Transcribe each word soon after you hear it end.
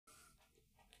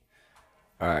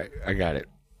All right, I got it.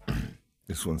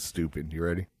 This one's stupid. You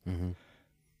ready? Mm-hmm.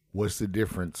 What's the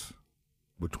difference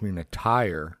between a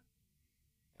tire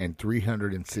and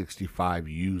 365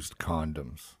 used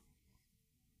condoms?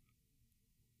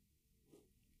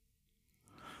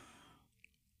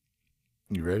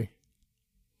 You ready?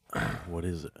 What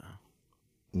is it?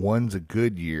 One's a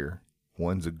good year,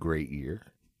 one's a great year.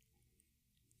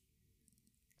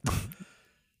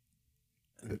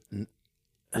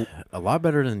 A lot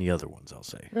better than the other ones, I'll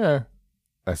say. Yeah.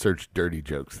 I searched dirty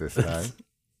jokes this time.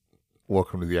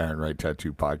 Welcome to the Iron Right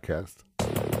Tattoo Podcast.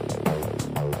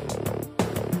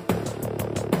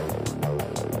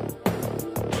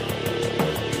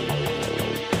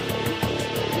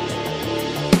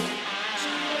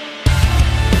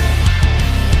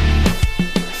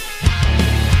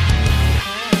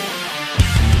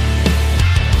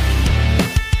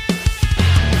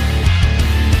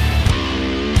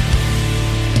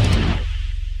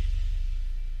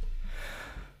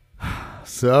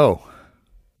 So,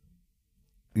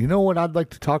 you know what I'd like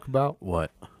to talk about?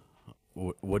 What?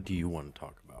 What do you want to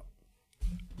talk about?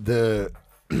 The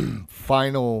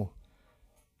final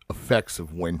effects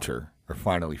of winter are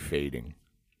finally fading.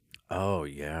 Oh,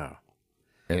 yeah.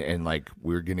 And like,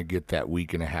 we're going to get that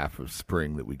week and a half of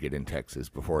spring that we get in Texas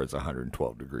before it's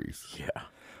 112 degrees. Yeah.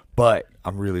 But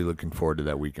I'm really looking forward to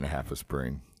that week and a half of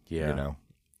spring. Yeah. You know?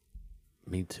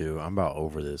 Me too. I'm about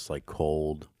over this, like,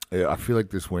 cold. Yeah, I feel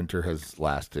like this winter has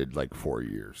lasted like 4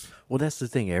 years. Well, that's the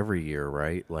thing every year,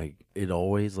 right? Like, it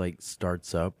always, like,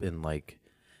 starts up in, like,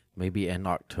 maybe in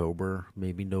October,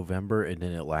 maybe November, and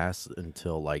then it lasts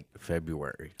until, like,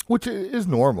 February. Which is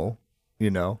normal, you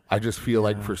know? I just feel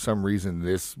like for some reason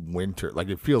this winter, like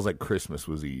it feels like Christmas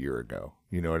was a year ago.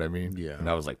 You know what I mean? Yeah. And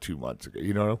that was like 2 months ago.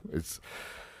 You know?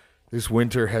 This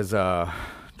winter has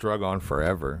drug on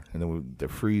forever. And then the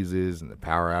freezes and the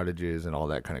power outages and all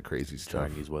that kind of crazy stuff.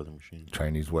 Chinese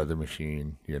weather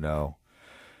machine, you know.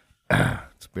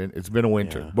 It's been a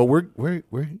winter. Yeah. But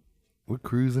we're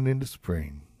cruising into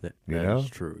spring. That You know? is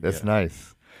true. That's yeah.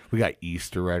 nice. We got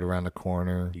Easter right around the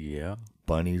corner. Yeah.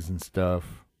 Bunnies and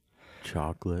stuff.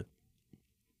 Chocolate.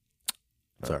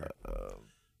 Sorry.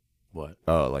 What?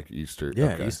 Oh, like Easter.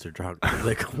 Yeah, okay. Easter chocolate.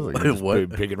 Like, You're just what?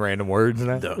 picking random words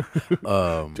now.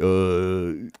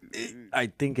 No. I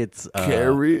think it's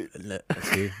Carrot.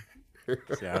 See,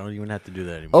 I don't even have to do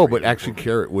that anymore. Oh, but actually,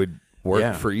 carrot would work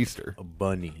Yeah. for Easter. a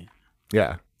bunny,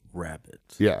 Yeah,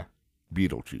 rabbits. yeah.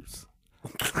 Beetlejuice.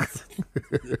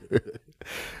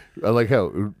 I like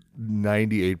how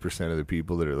 98% of the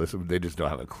people that are listening, they just don't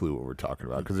have a clue what we're talking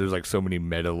about because there's like so many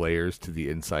meta layers to the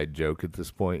inside joke at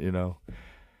this point, you know.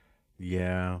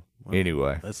 Yeah. Well,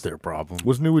 Anyway, that's their problem.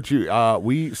 what's new with you?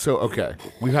 We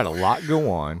had a lot go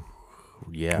on.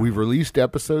 Yeah. We've released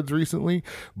episodes recently,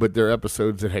 but they're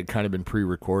episodes that had kind of been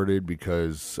pre-recorded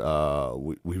because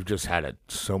we've just had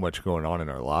so much going on in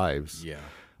our lives Yeah.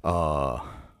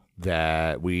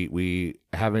 that we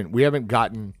haven't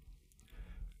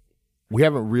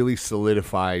really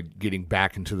solidified getting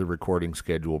back into the recording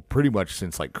schedule pretty much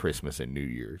since like Christmas and New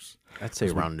Year's. I'd say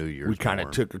around New Year's. We kind of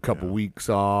took a couple weeks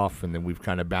off, and then we've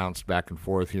kind of bounced back and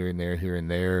forth here and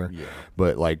there. Yeah.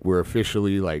 But like we're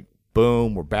officially like,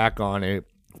 boom, we're back on it.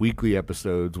 Weekly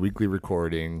episodes, weekly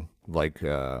recording. Like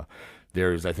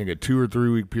there's, I think, a 2 or 3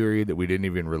 week period that we didn't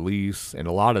even release. And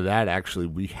a lot of that, actually,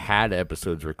 we had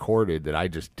episodes recorded that I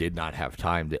just did not have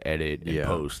time to edit and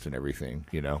post and everything,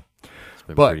 you know. It's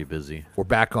been But pretty busy. we're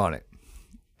back on it.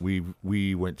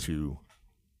 We went to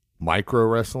micro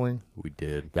wrestling. We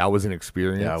did. That was an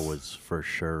experience. That was for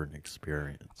sure an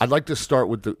experience. I'd like to start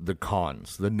with the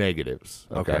cons, the negatives.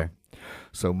 Okay.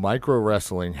 So micro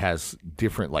wrestling has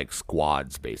different like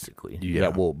squads basically. Yeah.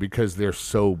 That will, because they're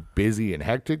so busy and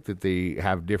hectic that they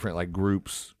have different like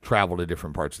groups travel to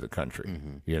different parts of the country.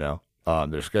 Mm-hmm. You know,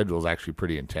 their schedule is actually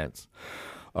pretty intense.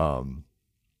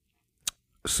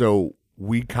 So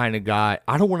we kind of got,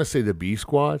 I don't want to say the B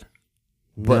squad,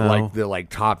 but No. like the like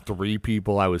top 3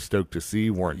 people I was stoked to see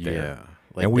weren't there. Yeah.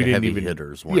 Like And we the didn't heavy even-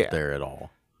 hitters weren't yeah. there at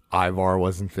all. Ivar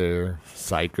wasn't there.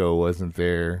 Psycho wasn't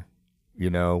there. You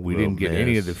know, we Little didn't get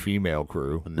any of Miss. the female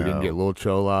crew. We No. didn't get Lil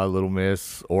Chola, Little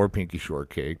Miss, or Pinky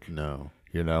Shortcake. No.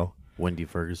 You know, Wendy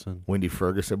Ferguson? Wendy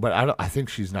Ferguson. But I think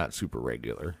she's not super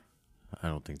regular. I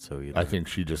don't think so either. I think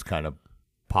she just kind of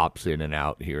pops in and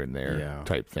out here and there Yeah.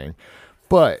 type thing.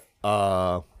 But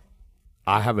I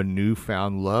have a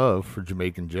newfound love for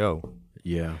Jamaican Joe.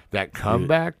 Yeah. That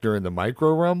comeback during the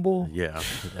Micro Rumble. Yeah.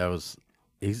 That was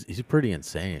he's pretty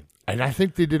insane. And I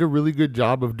think they did a really good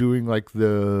job of doing like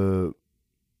the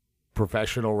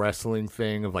professional wrestling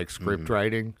thing of like script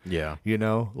writing. Yeah. You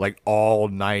know, like all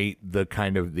night, the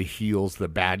kind of the heels, the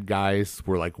bad guys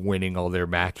were like winning all their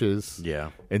matches.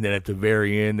 Yeah. And then at the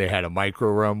very end, they had a micro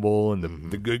rumble,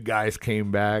 and the good guys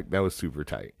came back. That was super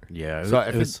tight. Yeah. So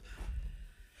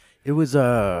It was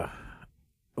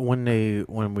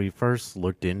when we first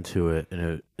looked into it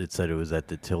and it said it was at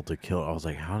the Tilted Kill, I was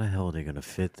like, how the hell are they gonna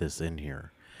fit this in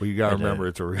here? Well, you gotta remember,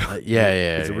 it's a real,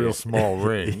 it's a real small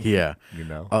ring. Yeah, you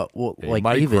know. Well, A like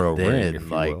micro even ring, then, if you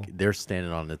like will. they're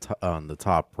standing on the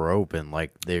top rope and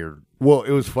like they're Well, it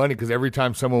was funny because every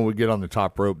time someone would get on the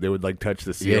top rope, they would like touch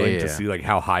the ceiling to yeah. see like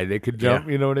how high they could jump.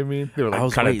 Yeah. You know what I mean? They were I like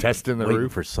was kind of waiting- testing the waiting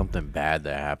roof. for something bad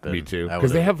to happen. Me too, That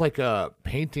because they would've- have like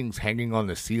paintings hanging on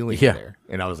the ceiling Yeah. there,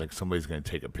 and I was like, somebody's gonna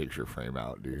take a picture frame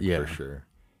out, dude, Yeah. for sure.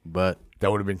 but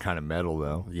That would have been kind of metal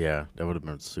though. yeah, that would have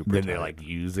been super. Then tight. they like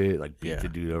use it, like beat Yeah. the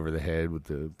dude over the head with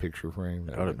the picture frame.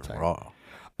 that would have been tight.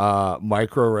 raw.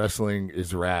 Micro wrestling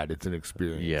is rad. It's an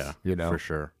experience. Yeah, you know, for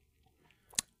sure.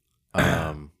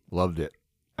 loved it.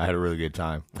 I had a really good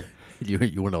time. You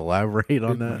want to elaborate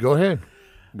on that? Go ahead.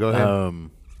 Go ahead.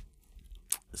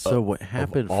 So what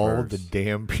happened? All first, the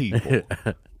damn people.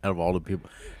 out of all the people,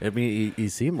 I mean, he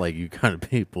seemed like you kind of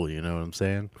people. You know what I'm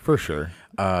saying? For sure.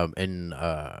 And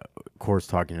of course,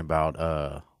 talking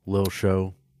about Lil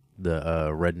Show, the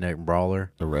redneck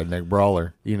brawler. The redneck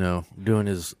brawler. You know, doing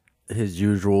his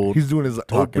usual. He's doing his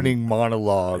opening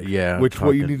monologue. Yeah, Which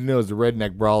what you talking- need to know is the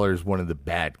redneck brawler is one of the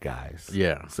bad guys.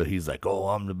 Yeah. So he's like, oh,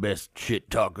 I'm the best shit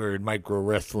talker in micro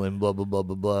wrestling, blah, blah, blah,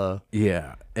 blah, blah.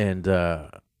 Yeah, and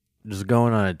just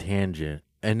going on a tangent,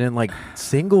 and then like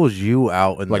singles you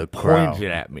out in Like the crowd.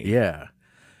 pointed at me. Yeah.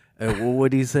 And what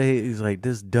did he say? He's like,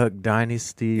 this Duck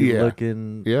Dynasty Yeah.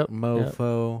 looking Yep,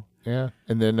 mofo. Yeah.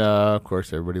 And then, of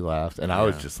course, everybody laughed. And I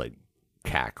was just like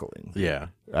cackling. Yeah.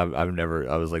 I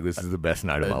was like, this is the best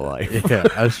night of my life. Yeah.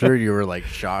 I'm sure you were like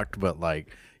shocked, but like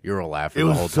you were laughing It the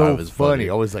was whole so time. It's funny.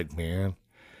 I was like, man,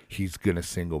 he's gonna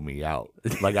single me out.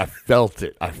 Like I felt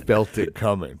it. I felt it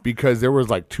coming because there was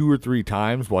like 2 or 3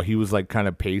 times while he was like kind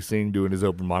of pacing, doing his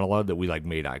open monologue that we like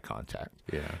made eye contact.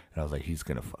 Yeah. And I was like, he's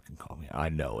gonna fucking call me out. I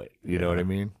know it. You know what I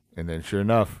mean? And then sure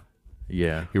enough,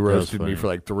 Yeah. he roasted me for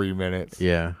like 3 minutes.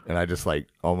 Yeah. And I just like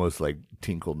almost like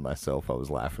tinkled myself. I was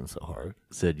laughing so hard.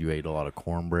 Said you ate a lot of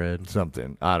cornbread.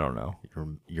 Something. I don't know.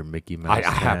 Your Mickey Mouse. I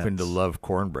happen to hats. love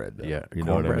cornbread though. Yeah. You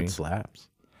know what I cornbread mean? slaps.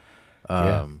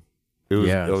 Yeah. It was,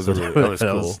 Yeah. that was, so that was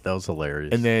cool. that was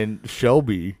hilarious. And then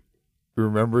Shelby,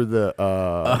 remember the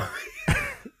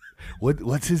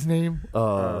what's his name?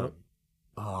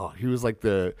 He was like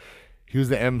he was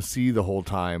the MC the whole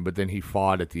time, but then he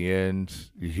fought at the end.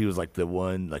 He was like the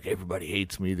one, like everybody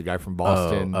hates me, the guy from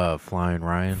Boston. Flying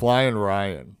Ryan. Flying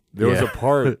Ryan. There was a Yeah.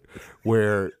 part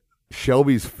where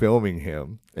Shelby's filming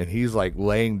him and he's like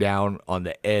laying down on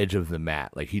the edge of the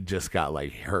mat. Like he just got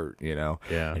like hurt, you know?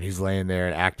 Yeah. And he's laying there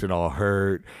and acting all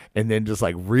hurt. And then just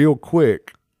like real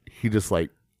quick, he just like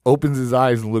opens his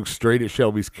eyes and looks straight at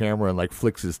Shelby's camera and like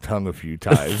flicks his tongue a few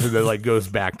times and then like goes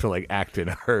back to like acting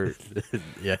hurt.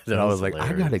 Yeah. And I was like, I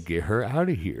hilarious. gotta get her out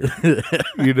of here.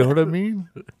 You know what I mean?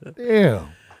 Damn.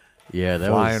 Yeah, that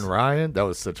Flying was Ryan. That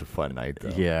was such a fun night though.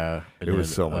 yeah. It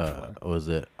was so much fun. Was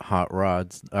it Hot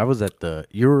Rods? I was at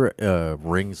you were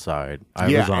ringside. I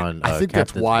yeah, was on. I think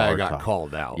Captain's that's why I Bar got Top.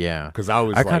 called out. Yeah, because I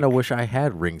was. I kind of like, wish I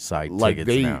had ringside like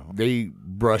tickets now. they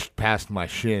brushed past my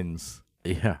shins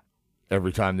Yeah,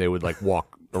 every time they would like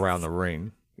walk around the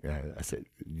ring. Yeah, I said,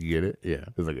 "You get it?" yeah.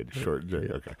 It was like a short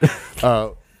joke.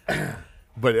 Okay.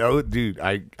 But oh, dude,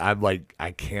 I'm like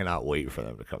I cannot wait for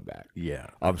them to come back. Yeah.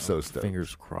 I'm so stoked.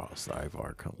 Fingers crossed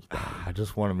Ivar comes back. I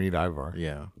just want to meet Ivar.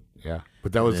 Yeah. Yeah,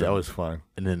 but that was then- fun.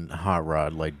 And then Hot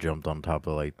Rod like jumped on top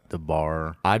of like the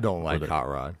bar. I don't like Hot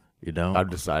Rod. You know? I've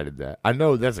decided that. I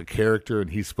know that's a character and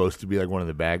he's supposed to be like one of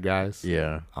the bad guys.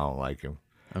 Yeah. I don't like him.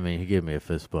 I mean, he gave me a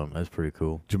fist bump. That's pretty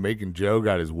cool. Jamaican Joe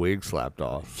got his wig slapped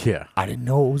off. Yeah. I didn't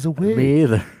know it was a wig. Me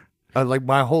either. Like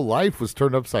my whole life was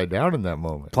turned upside down in that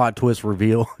moment. Plot twist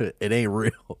reveal. It ain't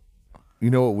real. You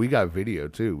know what? We got video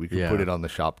too. We could Yeah. put it on the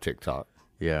shop TikTok.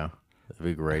 Yeah. That'd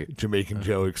be great. Jamaican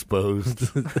Joe exposed.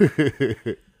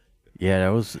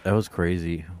 Yeah, that was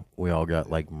crazy. We all got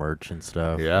like merch and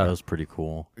stuff. Yeah. That was pretty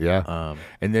cool. Yeah.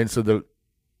 And then so that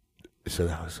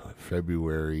was what,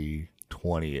 February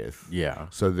 20th. Yeah.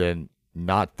 So then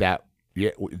not that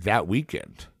that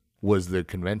weekend was the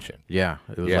convention. Yeah.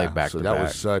 It was Yeah. like back so to that back.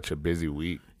 was such a busy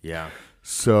week. Yeah.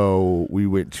 So we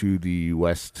went to the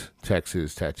West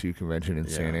Texas Tattoo Convention in Yeah.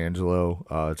 San Angelo.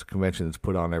 It's a convention that's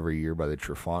put on every year by the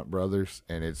Trefont brothers,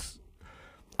 and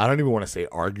I don't even want to say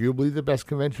arguably the best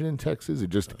convention in Texas. It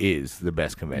just is the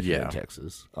best convention Yeah. in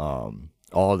Texas.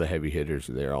 All the heavy hitters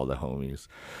are there, all the homies.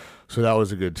 So that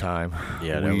was a good time.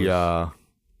 Yeah,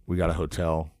 we got a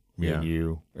hotel, me and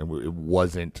you, and it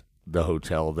wasn't the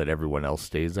hotel that everyone else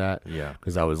stays at. Yeah.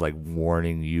 Because I was like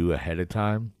warning you ahead of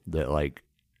time that like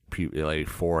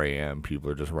 4 a.m. people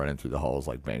are just running through the halls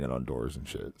like banging on doors and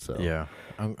shit. So yeah,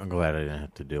 I'm glad I didn't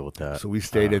have to deal with that. So we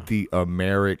stayed at the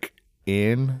Americ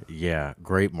Inn. Yeah,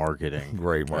 great marketing.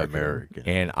 Great marketing. American.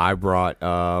 And I brought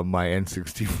my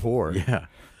N64. Yeah.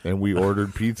 And we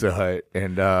ordered Pizza Hut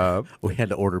and We had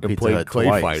to order and Pizza played Hut Clay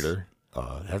twice. Fighter.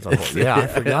 Yeah, I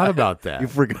forgot about that. You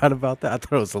forgot about that? I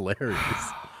thought it was hilarious.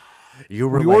 You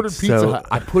were We like, ordered Pizza so... Hut.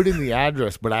 I put in the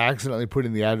address, but I accidentally put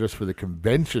in the address for the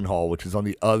convention hall, which is on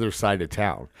the other side of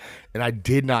town. And I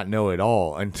did not know at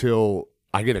all until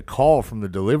I get a call from the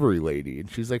delivery lady. And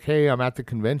she's like, hey, I'm at the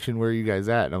convention. Where are you guys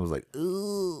at? And I was like,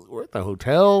 ooh, we're at the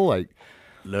hotel. Like,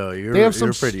 No, you're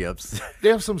pretty upset. They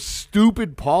have some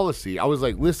stupid policy. I was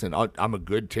like, listen, I'm a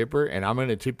good tipper, and I'm going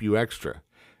to tip you extra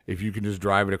if you can just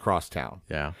drive it across town.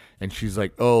 Yeah. And she's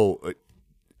like, oh,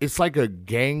 it's like a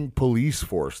gang police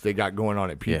force they got going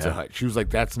on at Pizza Hut. She was like,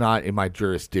 that's not in my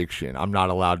jurisdiction. I'm not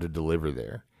allowed to deliver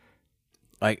there.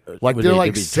 Like They're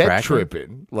like set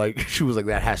tripping. Like, she was like,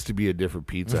 that has to be a different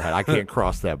Pizza Hut. I can't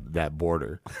cross that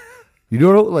border. You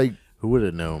know, like, who would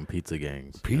have known pizza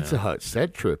gangs? Pizza Hut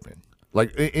set tripping.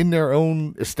 Like, in their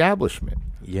own establishment.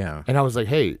 Yeah. And I was like,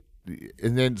 hey,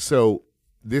 and then so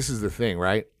this is the thing,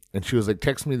 right? And she was like,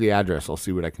 text me the address. I'll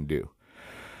see what I can do.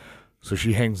 So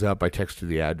she hangs up. I text her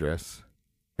the address.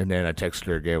 And then I texted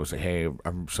her again. I was like, hey,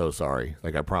 I'm so sorry.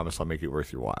 Like, I promise I'll make it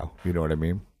worth your while. You know what I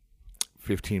mean?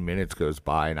 15 minutes goes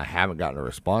by, and I haven't gotten a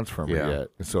response from her yet.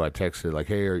 And so I texted, like,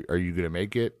 hey, are you going to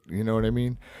make it? You know what I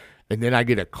mean? And then I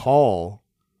get a call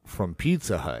from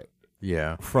Pizza Hut.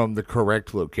 Yeah. From the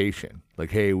correct location.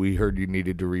 Like, hey, we heard you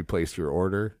needed to replace your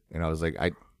order. And I was like,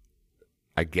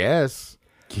 I guess.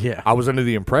 Yeah. I was under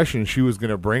the impression she was going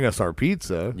to bring us our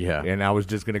pizza. Yeah. And I was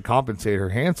just going to compensate her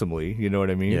handsomely. You know what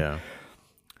I mean? Yeah.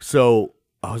 So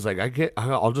I was like,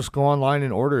 I'll just go online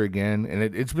and order again. And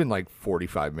it's been like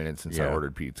 45 minutes since I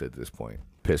ordered pizza at this point.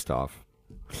 Pissed off.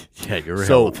 Yeah, you're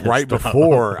so right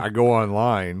before I go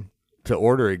online to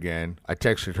order again, I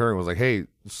texted her and was like, hey,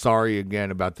 sorry again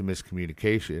about the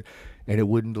miscommunication. And it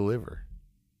wouldn't deliver.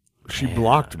 She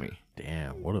blocked me.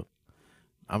 Damn, I'm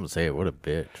gonna say it, what a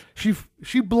bitch.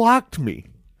 She blocked me.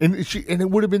 And it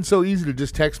would have been so easy to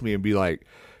just text me and be like,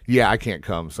 yeah, I can't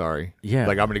come, sorry. Yeah.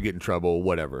 Like, I'm going to get in trouble,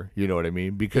 whatever. You know what I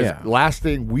mean? Because last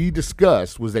thing we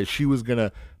discussed was that she was going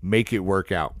to make it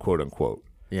work out, quote unquote.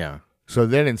 Yeah. So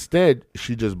then instead,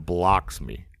 she just blocks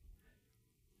me.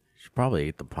 She probably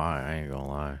ate the pie, I ain't gonna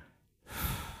lie.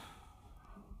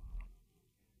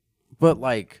 But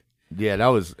like, yeah, that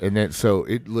was, and then so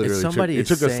it literally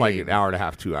took us like an hour and a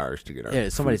half, 2 hours to get our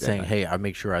somebody's food saying, that hey, I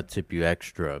make sure I tip you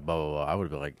extra, blah blah blah. I would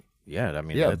be like, yeah, I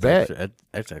mean, yeah,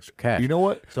 that's extra cash. You know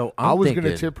what? So I was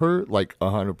gonna tip her like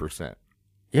 100%.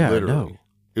 Yeah, literally. I know.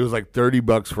 It was like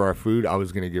 $30 for our food. I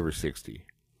was gonna give her 60.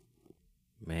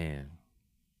 Man,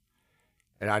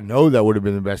 and I know that would have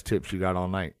been the best tip she got all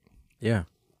night. Yeah,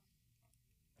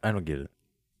 I don't get it.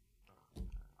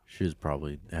 She was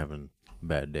probably having a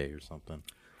bad day or something.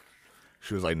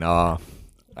 She was like, nah,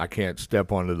 I can't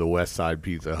step onto the West Side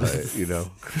Pizza Hut, you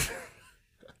know.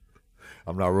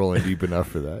 I'm not rolling deep enough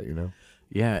for that, you know.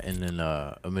 Yeah, and then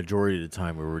a majority of the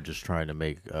time we were just trying to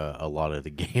make a lot of the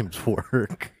games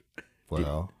work.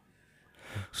 Well,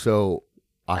 so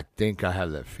I think I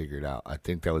have that figured out. I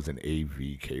think that was an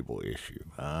AV cable issue.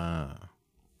 Ah.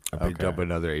 I picked up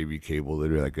another AV cable,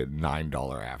 literally like a $9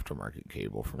 aftermarket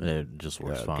cable from it just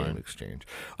works fine. Game Exchange.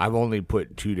 I've only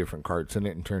put 2 different carts in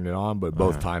it and turned it on, but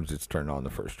both times it's turned on the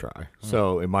first try.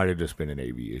 So it might have just been an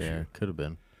AV issue. Yeah, could have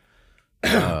been.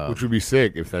 Which would be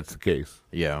sick if that's the case.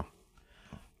 Yeah.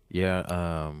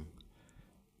 Yeah.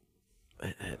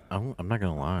 I'm not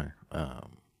gonna lie.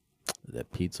 That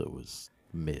pizza was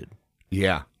mid.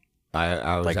 Yeah,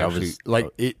 I was Like, actually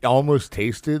it almost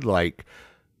tasted like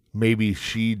maybe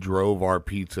she drove our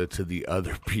pizza to the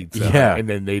other pizza, and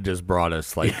then they just brought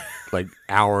us like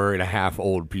hour and a half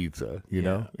old pizza. You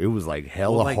know, it was like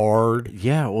hella hard.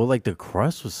 Yeah, well, like the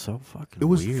crust was so fucking. It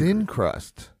was weird. thin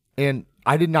crust, and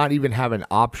I did not even have an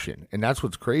option. And that's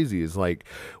what's crazy is like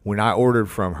when I ordered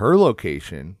from her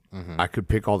location, I could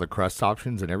pick all the crust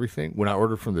options and everything. When I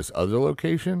ordered from this other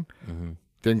location,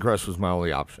 thin crust was my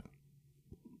only option.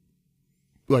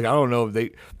 Like, I don't know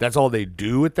if that's all they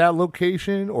do at that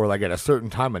location, or like at a certain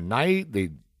time of night they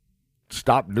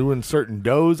stop doing certain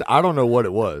doughs. I don't know what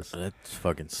it was. That's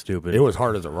fucking stupid. It was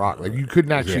hard as a rock. Like, you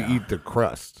couldn't actually eat the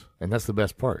crust, and that's the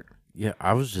best part. Yeah,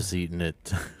 I was just eating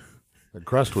it. The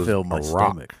crust was fill a my rock,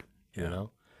 stomach. you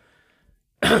know.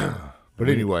 But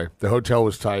anyway, the hotel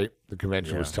was tight. The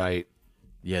convention was tight.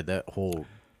 Yeah, that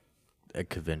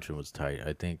convention was tight.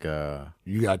 I think.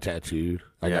 You got tattooed.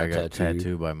 I got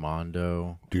tattooed by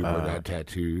Mondo. Dude got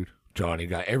tattooed.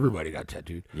 Everybody got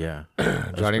tattooed. Yeah.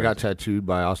 Johnny got tattooed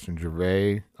by Austin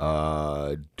Gervais.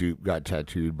 Duke got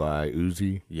tattooed by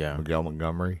Uzi. Yeah. Miguel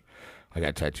Montgomery. I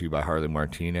got tattooed by Harley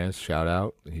Martinez. Shout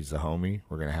out. He's the homie.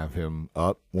 We're going to have him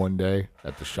up one day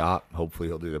at the shop. Hopefully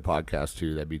he'll do the podcast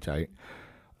too. That'd be tight.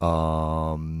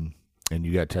 And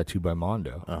you got tattooed by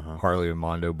Mondo. Harley and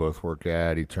Mondo both work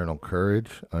at Eternal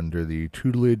Courage under the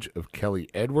tutelage of Kelly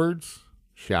Edwards.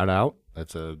 Shout out.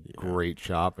 That's a great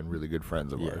shop and really good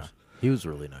friends of ours. He was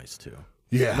really nice too.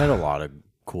 Yeah. Met a lot of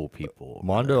cool people.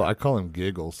 Mondo, I call him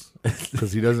Giggles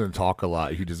because he doesn't talk a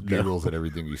lot. He just giggles at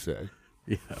everything you say.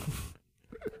 Yeah.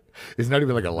 It's not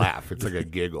even like a laugh. It's like a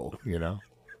giggle, you know?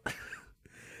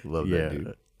 Love that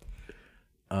dude.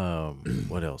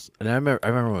 What else? And I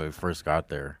remember when we first got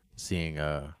there, seeing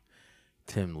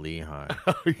Tim Lehigh,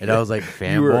 and I was like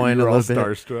fanboying you were a all little bit.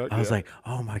 starstruck. I was like,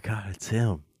 oh my god, it's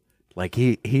him! Like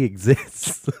he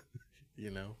exists, you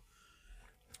know.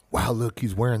 Wow, look,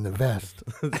 he's wearing the vest.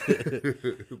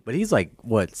 But he's like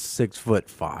what,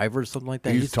 6'5" or something like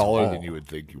that. He's taller tall. than you would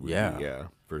think he would. Yeah. Be. Yeah,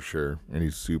 for sure. And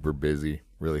he's super busy,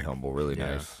 really humble, really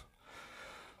nice.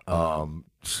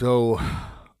 So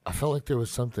I felt like there was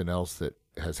something else that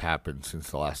has happened since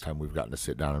the last time we've gotten to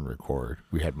sit down and record.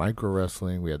 We had micro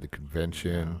wrestling, we had the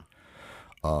convention.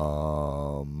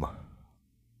 Well,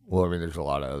 I mean, there's a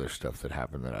lot of other stuff that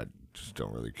happened that I just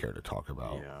don't really care to talk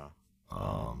about. Yeah.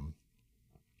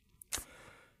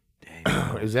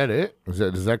 Is that it?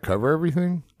 Does that cover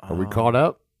everything? Are we caught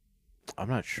up? I'm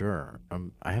not sure.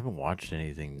 I haven't watched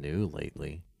anything new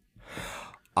lately.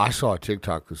 I saw a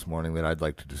TikTok this morning that I'd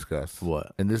like to discuss.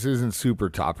 What? And this isn't super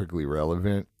topically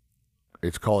relevant.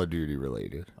 It's Call of Duty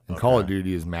related. And Call of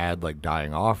Duty is mad, like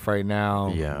dying off right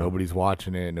now. Yeah. Nobody's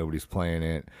watching it. Nobody's playing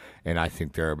it. And I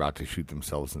think they're about to shoot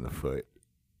themselves in the foot.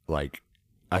 Like,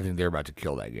 I think they're about to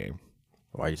kill that game.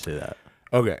 Why you say that?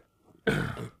 Okay.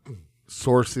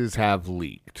 Sources have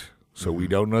leaked. So we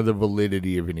don't know the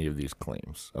validity of any of these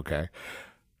claims. Okay.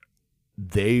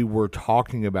 They were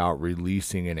talking about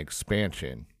releasing an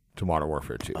expansion to Modern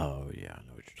Warfare 2. Oh yeah, I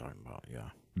know what you're talking about. Yeah.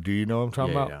 Do you know what I'm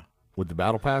talking about? Yeah. With the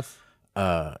Battle Pass?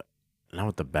 Not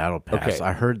with the Battle Pass. Okay.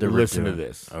 I heard they were Listen doing... to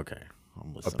this. Okay,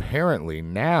 I'm listening. Apparently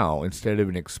now, instead of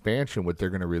an expansion, what they're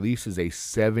going to release is a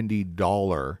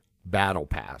 $70 Battle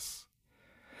Pass.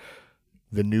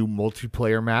 The new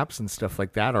multiplayer maps and stuff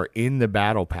like that are in the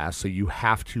Battle Pass, so you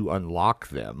have to unlock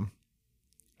them.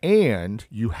 And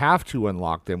you have to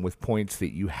unlock them with points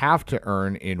that you have to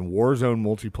earn in Warzone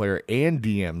multiplayer and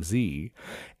DMZ.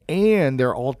 And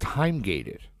they're all time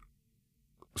gated.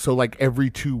 So like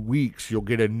every 2 weeks, you'll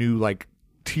get a new like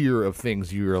tier of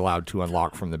things you're allowed to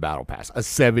unlock from the Battle Pass. A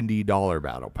 $70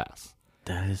 Battle Pass.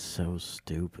 That is so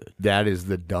stupid. That is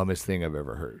the dumbest thing I've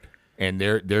ever heard. And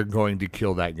they're going to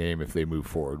kill that game if they move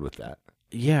forward with that.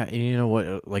 Yeah, and you know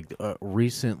what? Like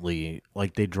recently,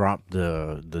 like they dropped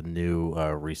the new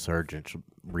resurgence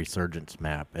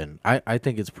map, and I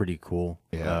think it's pretty cool.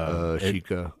 Yeah,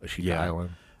 Ashika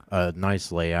Island.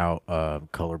 Nice layout.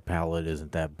 Color palette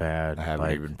isn't that bad. I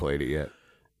haven't even played it yet.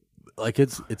 Like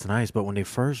it's nice, but when they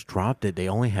first dropped it, they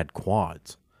only had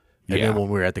quads. And then when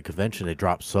we were at the convention, they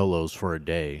dropped solos for a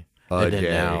day. And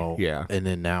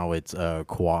then now it's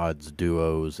quads,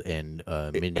 duos, and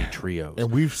mini trios.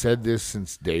 And we've said this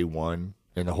since day one,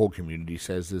 and the whole community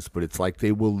says this, but it's like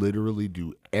they will literally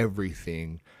do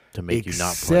everything to make you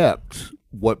not play. Except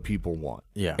what people want.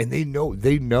 Yeah. And they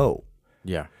know.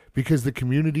 Yeah. Because the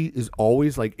community is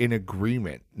always like in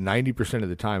agreement 90% of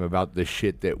the time about the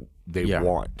shit that they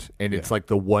want. And it's like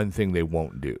the one thing they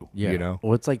won't do. Yeah. You know?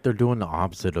 Well, it's like they're doing the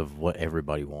opposite of what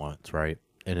everybody wants, right?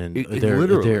 And then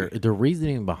literally. their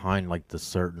reasoning behind like the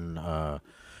certain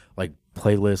like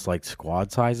playlists, like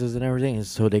squad sizes and everything, is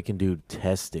so they can do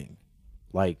testing.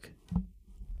 Like,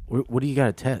 what do you got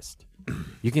to test?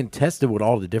 You can test it with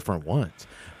all the different ones,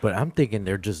 but I'm thinking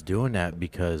they're just doing that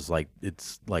because like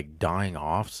it's like dying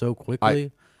off so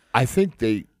quickly. I think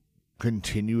they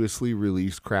continuously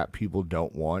release crap people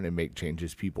don't want and make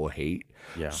changes people hate.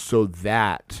 Yeah. So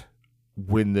that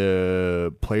when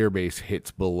the player base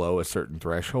hits below a certain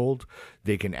threshold,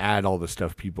 they can add all the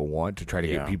stuff people want to try to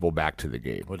get people back to the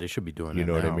game. Well, they should be doing. You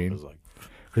know what I mean? Like,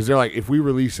 because they're like, if we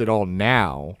release it all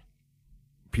now,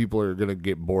 people are gonna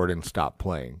get bored and stop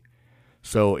playing.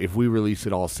 So if we release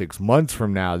it all 6 months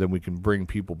from now, then we can bring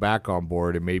people back on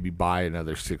board and maybe buy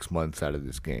another 6 months out of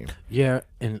this game. Yeah,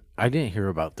 and I didn't hear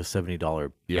about the $70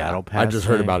 battle pass. I just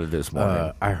heard thing. about it this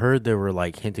morning. I heard they were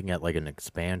like hinting at like an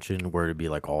expansion where it'd be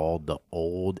like all the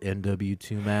old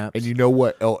NW2 maps. And you know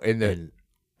what? Oh,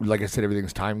 like I said,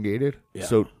 everything's time gated. Yeah.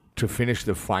 So to finish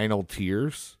the final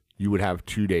tiers, you would have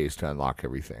 2 days to unlock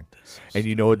everything. And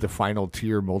you know what the final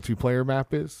tier multiplayer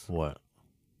map is? What?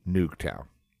 Nuketown.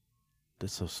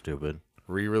 That's so stupid.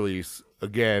 Re-release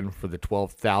again for the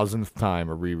 12,000th time.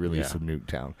 A re-release of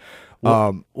Nuketown.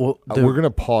 We're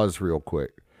gonna pause real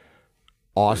quick.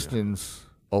 Austin's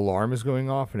alarm is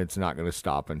going off, and it's not going to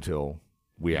stop until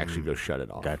we actually go shut it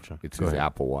off. Gotcha. It's Go his ahead.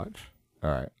 Apple Watch. All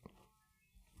right.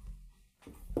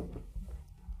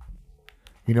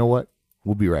 You know what?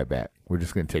 We'll be right back. We're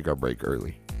just going to take our break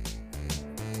early.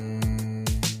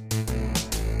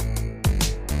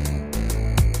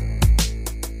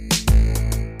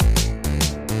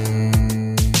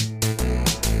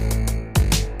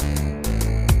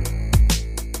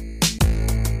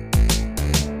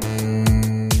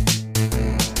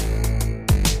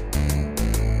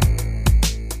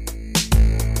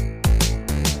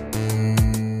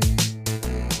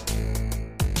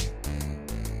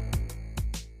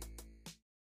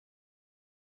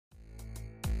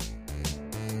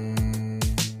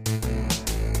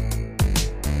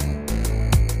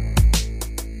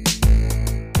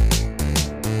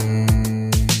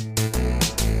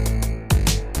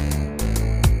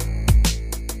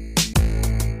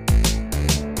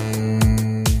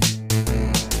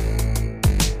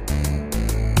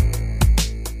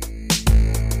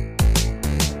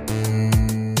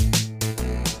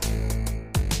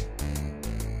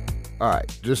 All right,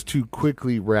 just to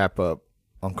quickly wrap up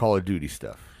on Call of Duty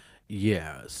stuff.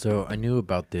 Yeah, so I knew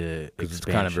about the Because it's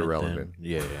kind of expansion irrelevant. thing.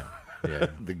 Yeah.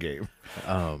 The game.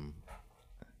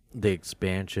 The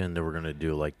expansion that we're gonna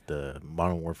do, like the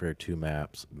Modern Warfare 2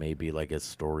 maps, maybe like a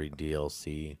story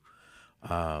DLC.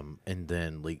 And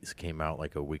then leaks came out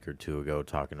like a week or two ago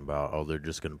talking about, they're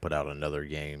just gonna put out another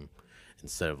game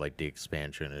instead of like the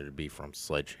expansion. It'd be from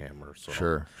Sledgehammer. So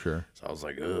Sure. So I was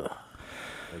like, ugh,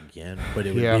 again. But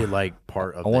it would Yeah. be like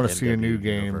part of. I want wanna to see a new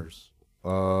game. universe.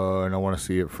 And I want to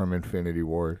see it from Infinity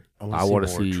Ward. I I want want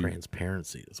to to see see. more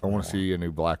transparency. As I want well. to see a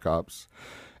new Black Ops,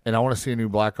 and I want to see a new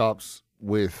Black Ops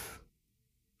with,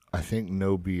 I think,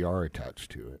 no BR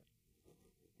attached to it.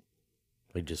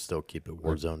 Like just still keep it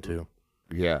Warzone 2.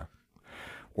 Yeah,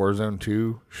 Warzone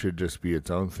 2 should just be its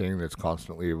own thing that's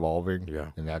constantly evolving.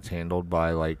 Yeah. and that's handled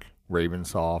by like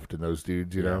Ravensoft and those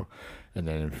dudes, you Yeah. know. And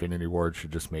then Infinity Ward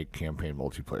should just make campaign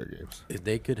multiplayer games. If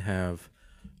they could have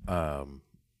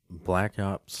Black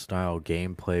Ops style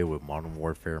gameplay with Modern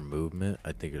Warfare movement,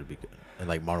 I think it would be good. And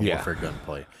like Modern Yeah. Warfare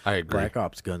gunplay. I agree. Black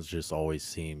Ops guns just always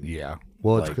seem. Yeah.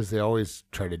 Well, it's Like- because they always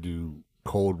try to do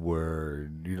Cold War.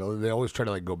 You know, they always try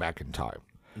to like go back in time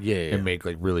Yeah. and make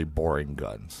like really boring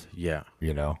guns. Yeah.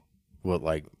 You know. What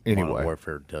like Anyway. Modern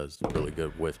Warfare does really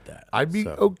good with that. I'd be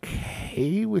So,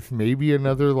 okay with maybe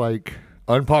another like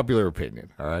unpopular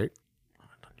opinion. All right.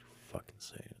 fucking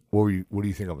say it. What do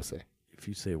you think I'm gonna say? If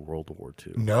you say World War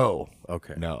II. No.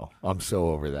 Okay. No. I'm so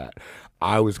over that.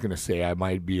 I was gonna say I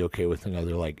might be okay with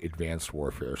another like Advanced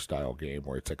Warfare style game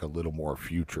where it's like a little more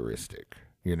futuristic.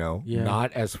 You know, Yeah.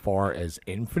 not as far as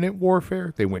Infinite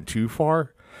Warfare. They went too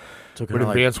far. So But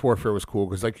Advanced Warfare was cool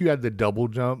because like you had the double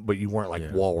jump, but you weren't like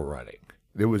Yeah. wall running.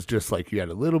 It was just like you had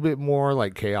a little bit more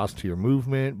like chaos to your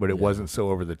movement, but it wasn't so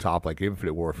over the top like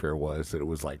Infinite Warfare was that it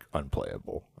was like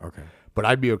unplayable. Okay. But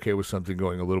I'd be okay with something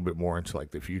going a little bit more into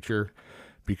like the future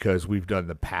because we've done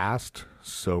the past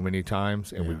so many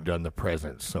times and we've done the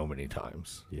present so many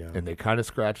times. Yeah. And they kind of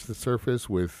scratched the surface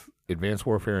with Advanced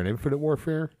Warfare and Infinite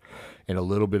Warfare and a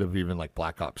little bit of even like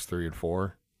Black Ops 3 and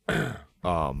 4.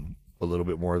 A little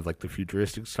bit more of like the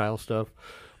futuristic style stuff.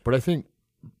 But I think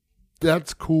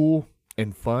that's cool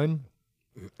and fun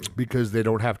because they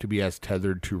don't have to be as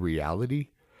tethered to reality.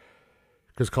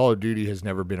 Because Call of Duty has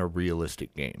never been a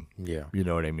realistic game. Yeah. You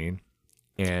know what I mean?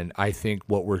 And I think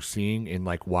what we're seeing in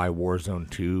like why Warzone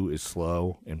 2 is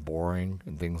slow and boring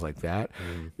and things like that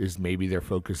is maybe they're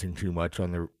focusing too much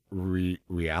on the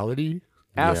reality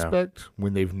aspect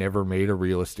when they've never made a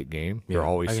realistic game. They're Yeah,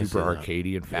 always I can super see that.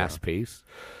 arcadey and fast paced.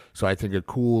 So I think a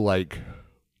cool like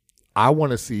I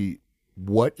want to see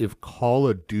what if Call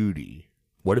of Duty,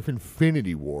 what if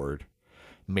Infinity Ward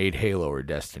made Halo or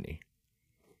Destiny?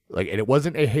 Like, and it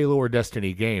wasn't a Halo or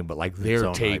Destiny game, but like their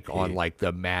own take IP. on like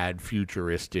the mad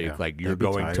futuristic, Yeah, like you're that'd be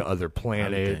going tight. to other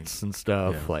planets and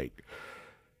stuff. Yeah. Like,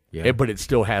 Yeah. but it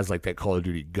still has like that Call of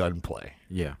Duty gunplay.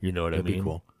 Yeah. You know what That'd I be mean?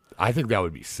 cool. I think that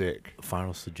would be sick.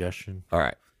 Final suggestion. All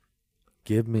right.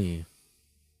 Give me,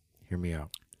 hear me out.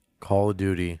 Call of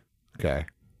Duty Okay.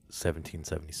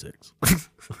 1776.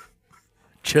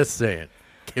 Just saying.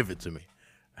 Give it to me.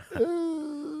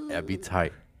 That'd be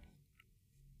tight.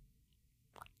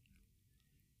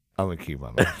 I'm gonna keep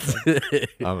my mouth shut.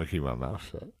 I'm gonna keep my mouth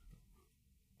shut.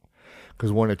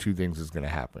 Because one of two things is gonna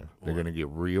happen. They're gonna get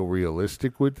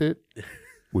realistic with it,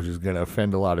 which is gonna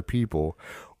offend a lot of people,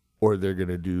 or they're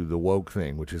gonna do the woke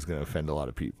thing, which is gonna offend a lot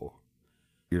of people.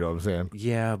 You know what I'm saying?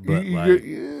 Yeah, but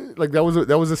like that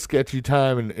was a sketchy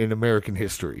time in American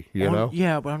history. You know?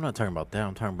 Yeah, but I'm not talking about that.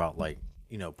 I'm talking about like,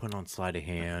 you know, putting on sleight of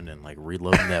hand and like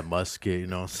reloading that musket. You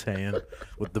know what I'm saying?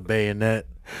 With the bayonet.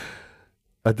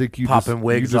 I think you Popping just,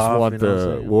 wigs you just off, want you know what I'm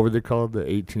the saying? what were they called, the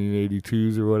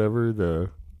 1882s or whatever, the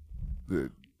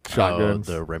shotguns.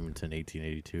 The Remington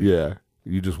 1882. Yeah,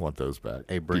 you just want those back.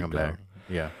 Hey, bring them Deep back. down.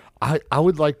 Yeah. I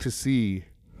would like to see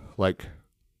like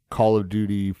Call of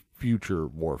Duty Future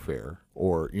Warfare,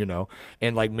 or you know,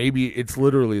 and like maybe it's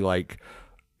literally like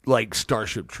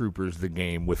Starship Troopers, the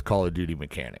game with Call of Duty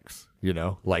mechanics. You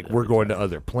know, like we're going to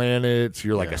other planets.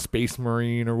 You're like a space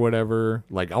marine or whatever.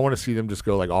 Like I want to see them just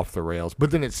go like off the rails, but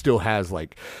then it still has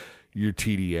like your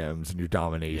TDMs and your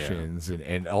dominations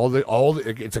and all the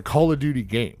it's a Call of Duty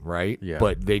game, right? Yeah.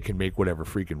 But they can make whatever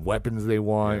freaking weapons they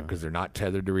want because they're not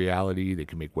tethered to reality. They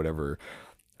can make whatever,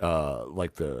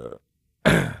 like the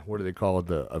what do they call it?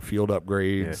 A field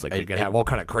upgrades. Yeah. Like they can have all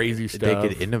kind of crazy stuff. They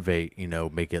could innovate, you know,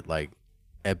 make it like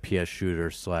FPS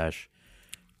shooter /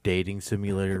 dating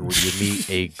simulator where you meet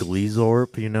a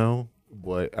Gleezorp, you know?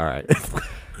 What? All right.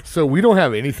 So we don't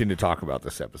have anything to talk about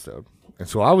this episode. And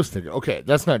so I was thinking, okay,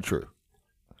 that's not true.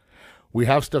 We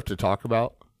have stuff to talk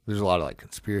about. There's a lot of like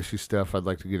conspiracy stuff I'd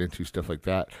like to get into, stuff like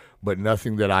that, but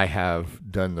nothing that I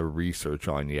have done the research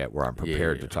on yet where I'm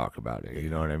prepared to talk about it. You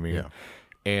know what I mean? Yeah.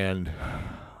 And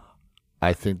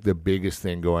I think the biggest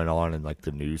thing going on in like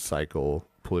the news cycle,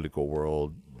 political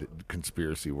world, the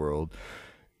conspiracy world,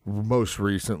 most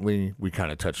recently, we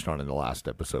kind of touched on in the last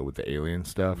episode with the alien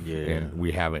stuff, and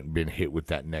we haven't been hit with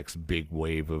that next big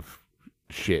wave of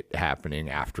shit happening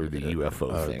after the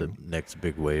UFO thing. The next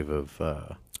big wave of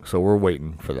So we're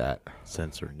waiting for that.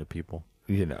 censoring the people.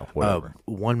 You know, whatever.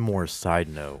 One more side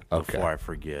note Okay. before I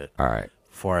forget. All right.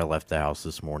 Before I left the house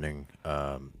this morning,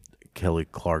 Kelly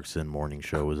Clarkson morning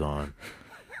show was on,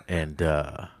 and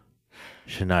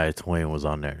Shania Twain was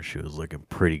on there. She was looking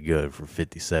pretty good for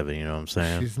 57. You know what I'm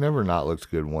saying, She's never not looked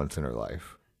good once in her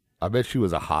life. I bet she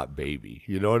was a hot baby.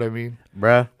 You know what I mean?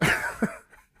 bruh?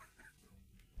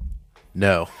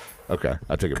 No. Okay,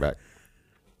 I take it back.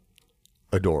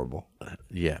 Adorable.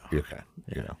 Yeah. Okay.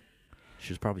 You know.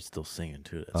 She was probably still singing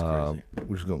too. That's crazy.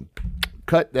 We're just going to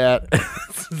cut that.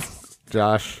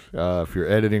 Josh, if you're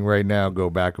editing right now, go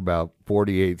back about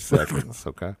 48 seconds,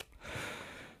 okay?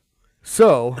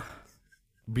 So,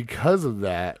 because of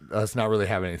that, us not really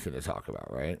having anything to talk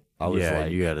about, right? I was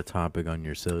like, you had a topic on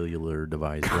your cellular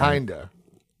device. right? kinda.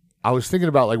 I was thinking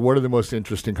about like what are the most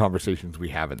interesting conversations we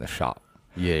have in the shop.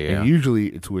 Yeah, And usually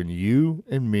it's when you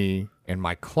and me and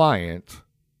my client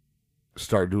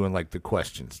start doing like the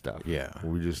question stuff. Yeah.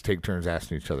 Where we just take turns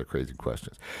asking each other crazy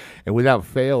questions. And without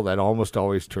fail, that almost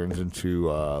always turns into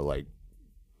like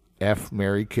F,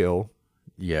 marry, kill,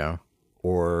 Yeah.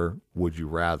 or would you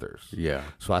rathers. Yeah.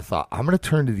 So I thought, I'm going to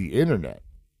turn to the internet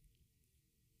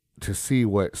to see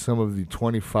what some of the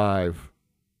 25,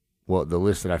 well, the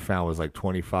list that I found was like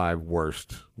 25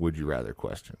 worst would you rather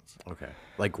questions. Okay.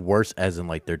 Like worse as in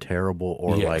like they're terrible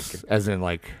or Yes, like as in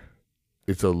like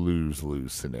it's a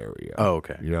lose-lose scenario. oh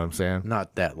okay. You know what I'm saying?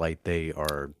 Not that like they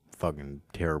are fucking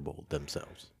terrible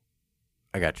themselves.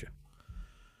 I got you.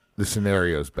 The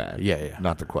scenario's bad. Yeah, yeah.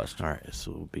 Not the question. All right, this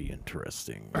will be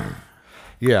interesting.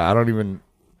 Yeah, I don't even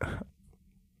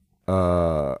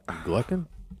Gluckin?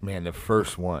 man, the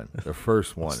first one What's is the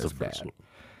first bad. one?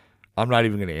 I'm not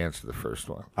even going to answer the first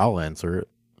one. I'll answer it.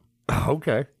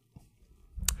 Okay.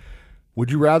 Would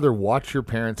you rather watch your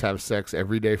parents have sex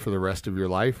every day for the rest of your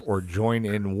life or join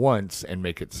in once and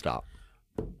make it stop?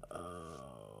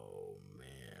 Oh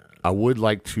man. I would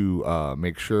like to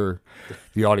make sure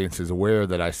the audience is aware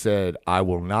that I said I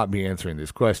will not be answering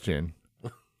this question.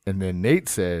 And then Nate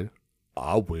said,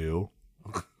 I will.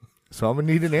 So I'm going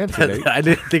to need an answer, Nate. I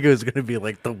didn't think it was gonna be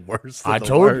like the worst. I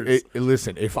told you.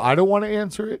 Listen, if I don't want to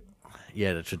answer it,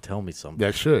 Yeah, that should tell me something.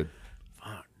 that should.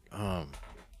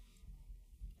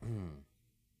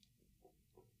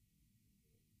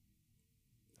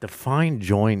 Define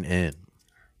join in.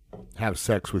 Have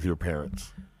sex with your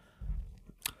parents.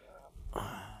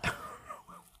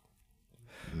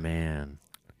 Man.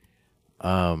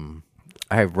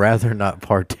 I'd rather not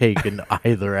partake in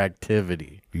either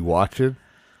activity. You watch it?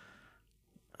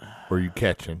 Or are you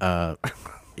catching?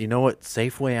 You know what?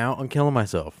 Safe way out on killing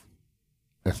myself.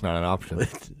 That's not an option.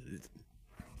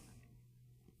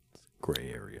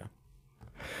 Gray area.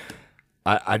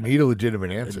 I need a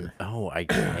legitimate answer. Oh, I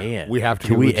can't. We have to.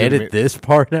 Can get we legitimate- edit this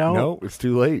part out? No, it's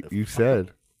too late. You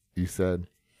said.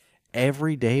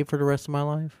 Every day for the rest of my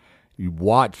life? You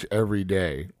watch every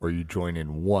day, or you join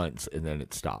in once and then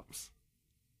it stops.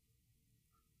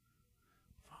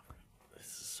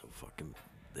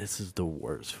 This is the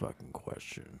worst fucking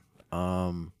question.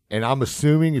 And I'm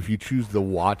assuming if you choose to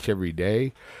watch every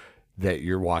day, that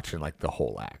you're watching like the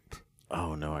whole act,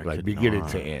 Oh no, I like could beginning not.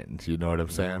 to end. You know what I'm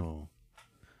saying? No.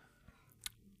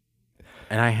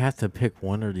 And I have to pick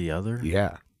one or the other?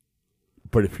 Yeah.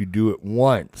 But if you do it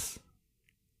once,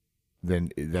 then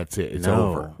that's it. It's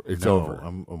over. It's over.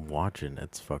 I'm watching.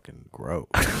 It's fucking gross.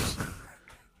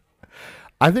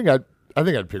 I think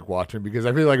I'd pick watching because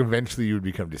I feel like eventually you would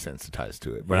become desensitized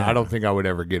to it. But Yeah. I don't think I would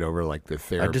ever get over like the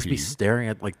therapy. I'd just be staring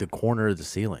at like the corner of the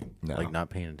ceiling, No. like not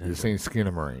paying attention. This ain't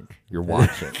Skinamarink. You're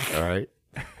watching, all right?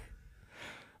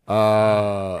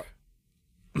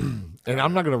 And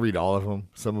I'm not going to read all of them.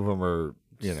 Some of them are,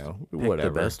 Pick whatever.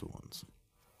 the best ones.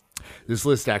 This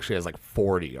list actually has like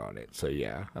 40 on it. So,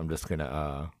 yeah, I'm just going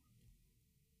to...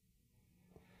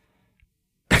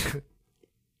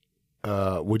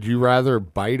 would you rather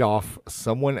bite off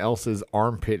someone else's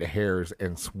armpit hairs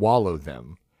and swallow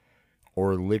them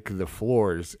or lick the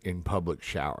floors in public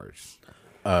showers?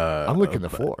 I'm licking the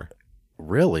floor.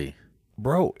 Really?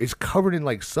 Bro, it's covered in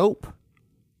like soap.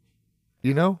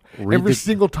 You know? Read Every the-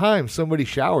 single time somebody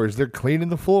showers, they're cleaning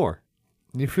the floor.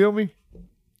 You feel me?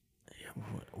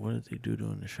 What did they do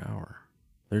in the shower?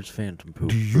 There's phantom poop.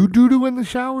 Do you doo-doo in the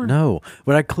shower? No,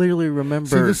 but I clearly remember.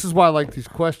 See, this is why I like these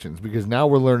questions, because now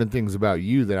we're learning things about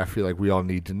you that I feel like we all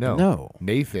need to know. No.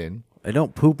 Nathan I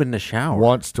don't poop in the shower.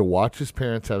 wants to watch his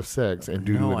parents have sex and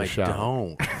doo-doo no, in the I shower.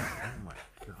 don't. Oh my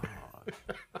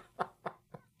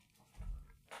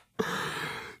god.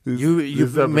 You this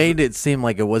episode- made it seem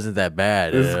like it wasn't that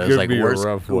bad. This It was could like be a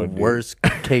rough one, dude. worst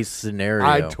case scenario.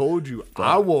 I told you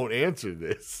I won't answer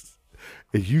this.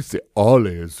 And you said, I'll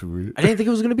answer it. I didn't think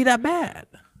it was going to be that bad.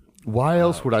 Why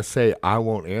else would I say I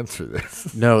won't answer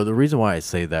this? No, the reason why I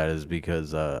say that is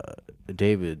because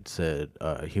David said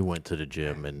he went to the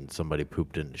gym and somebody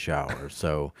pooped in the shower.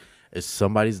 So if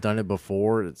somebody's done it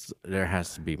before, there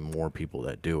has to be more people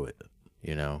that do it,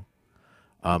 you know?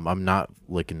 I'm not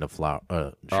licking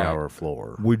the shower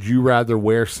floor. Would you rather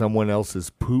wear someone else's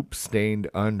poop-stained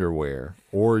underwear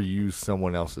or use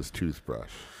someone else's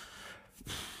toothbrush?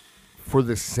 For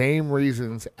the same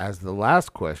reasons as the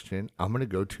last question, I'm going to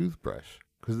go toothbrush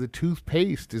because the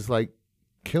toothpaste is like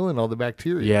killing all the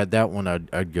bacteria. Yeah, that one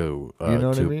I'd go You know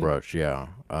what I mean? toothbrush. Yeah,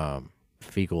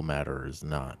 fecal matter is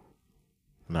not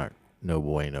no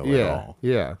bueno at Yeah. all.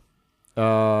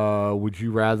 Yeah. Would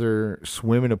you rather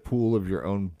swim in a pool of your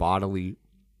own bodily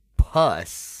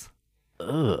pus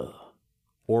Ugh.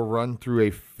 or run through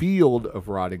a field of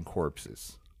rotting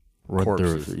corpses?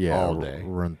 Corpses all day.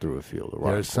 Run through a field of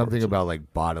rotting There's something corpses. about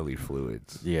like bodily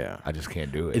fluids. Yeah. I just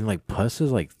can't do it. And like pus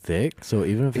is like thick, so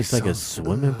even if it's It like a sounds-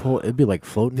 swimming pool, it'd be like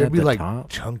floating There'd at be the like top.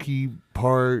 chunky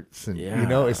parts, and Yeah, it's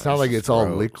not it's like just it's all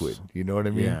gross. liquid. You know what I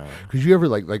mean? Yeah. Because you ever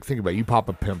like think about it, you pop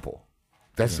a pimple,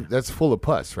 that's full of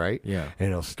pus, right? Yeah. And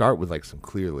it'll start with like some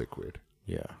clear liquid,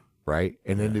 Yeah. right?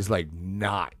 And then this like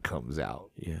knot comes out,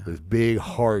 Yeah. this big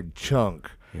hard chunk,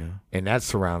 Yeah. and that's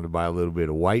surrounded by a little bit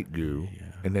of white goo,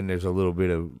 and then there's a little bit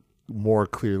of more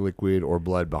clear liquid or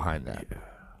blood behind that.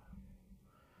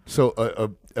 So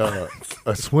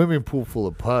a swimming pool full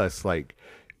of pus, like,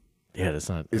 Yeah, that's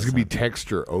not. it's that's gonna be not-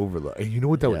 texture overload. And you know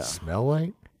what that would Yeah. smell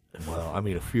like? Well, I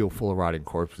mean, a field full of rotting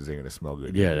corpses ain't gonna smell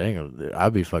good. Yeah, they ain't gonna,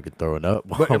 I'd be fucking throwing up.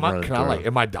 But while am I, running can I through. like?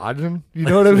 Am I dodging? You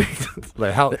know what I mean?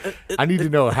 Like how? I need to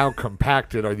know how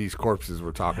compacted are these corpses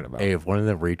we're talking about. Hey, if one of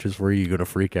them reaches for you, you gonna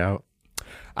freak out?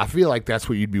 I feel like that's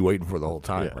what you'd be waiting for the whole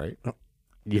time, Yeah. right?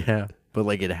 Yeah, but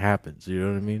like it happens. You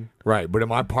know what I mean? Right. But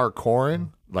am I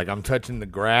parkouring? Like I'm touching the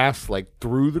grass, like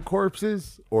through the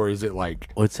corpses, or is it like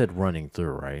Well, it said running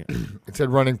through, right? it said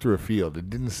running through a field? It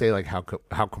didn't say like how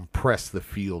compressed the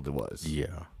field was.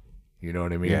 Yeah. You know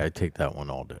what I mean? Yeah, I'd take that one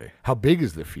all day. How big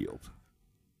is the field?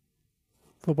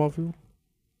 Football field?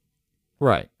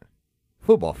 Right.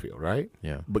 Football field, right?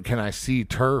 Yeah. But can I see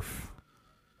turf,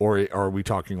 or are we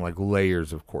talking like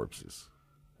layers of corpses?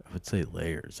 I would say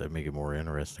layers. That'd make it more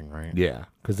interesting, right? Yeah,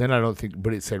 because then I don't think.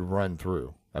 But it said run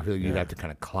through. I feel like you'd Yeah. have to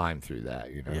kind of climb through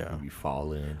that. You know, Yeah. you'd be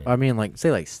falling. and- I mean, like,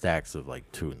 say, like, stacks of,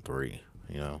 like, 2 and 3,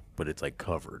 you know? But it's, like,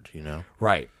 covered, you know?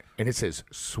 Right, and it says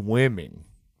swimming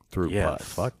through Yeah, pus.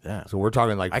 fuck that. So we're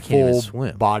talking like I can't even full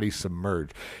swim. body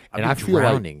submerged, I'd and be I feel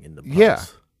drowning like in the pus. yeah,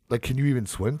 Like, can you even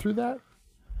swim through that?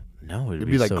 No, It'd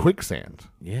be like so, quicksand.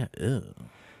 Yeah. Ew.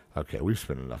 Okay, we've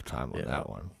spent enough time on Yeah. that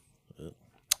one.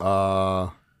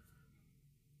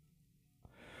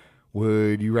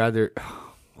 Would you rather?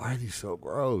 Why are these so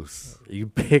gross? You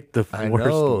picked the I worst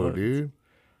know, one. dude.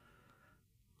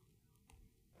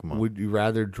 Come on. Would you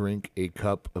rather drink a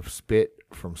cup of spit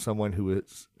from someone who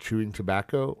is chewing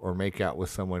tobacco or make out with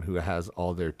someone who has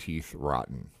all their teeth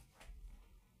rotten?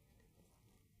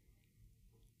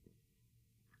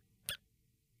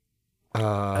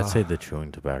 I'd say the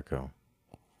chewing tobacco.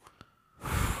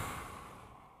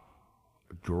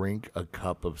 Drink a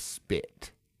cup of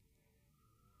spit.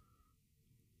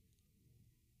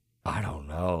 I don't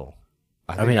know.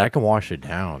 I mean, I can wash it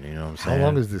down. You know what I'm How saying?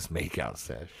 long is this makeout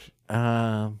sesh?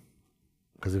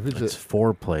 Because if it's, It's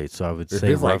 4 plates, so I would if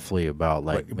say it's like- roughly about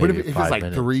like but maybe if it's 5 like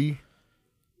minutes. three,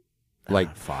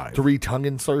 like 5. 3 tongue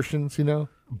insertions, you know,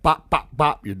 bop, bop,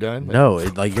 bop, you're done. Like, No,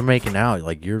 like you're making out,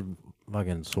 like you're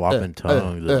fucking swapping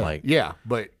tongues and like yeah,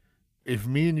 but if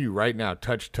me and you right now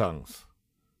touch tongues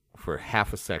for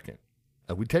half a second,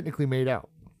 we technically made out.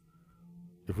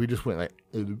 If we just went like,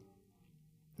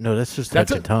 no, that's just that's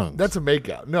touching tongues. That's a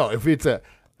makeout. No, if it's a,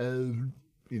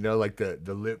 you know, like the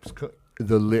lips,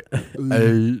 the lip,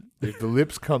 if the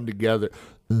lips come together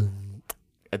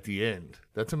at the end,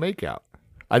 that's a makeout.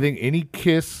 I think any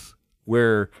kiss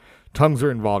where tongues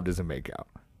are involved is a makeout.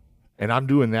 And I'm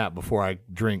doing that before I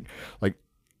drink like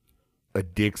a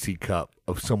Dixie cup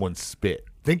of someone's spit.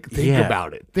 Think Yeah.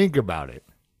 about it. Think about it.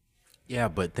 Yeah,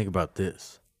 but think about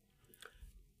this.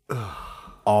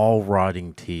 All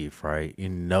rotting teeth, right? You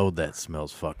know that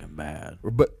smells fucking bad.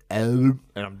 But and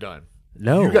I'm done.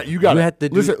 No, you got have to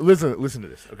do. listen to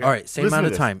this. Okay. All right, same Listen amount to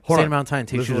of this. time. Hold Same on. amount of time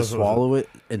takes Listen, you to listen, swallow it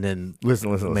and then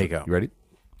Listen. make out. You ready?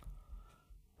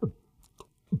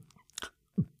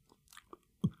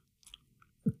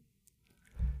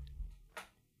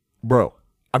 Bro,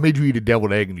 I made you eat a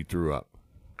deviled egg and you threw up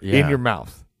Yeah. in your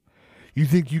mouth. You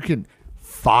think you can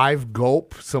 5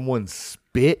 gulp someone's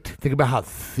spit? Think about how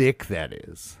thick that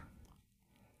is.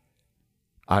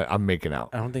 I'm making out.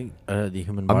 I don't think the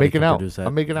human I'm body making can out. produce that.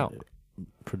 I'm making out.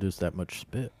 Produce that much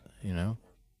spit. You know.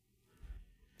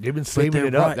 They've been saving they're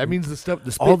it up. rotten. That means the stuff,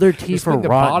 the spit, All their the teeth spit are in the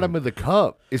rotten. bottom of the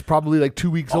cup is probably like 2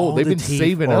 weeks old. All They've the been teeth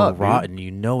saving are up. dude. rotten.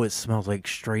 You know it smells like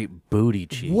straight booty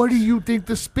cheeks. What do you think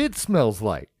the spit smells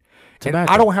like? And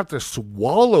Tobacco. I don't have to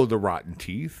swallow the rotten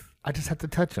teeth. I just have to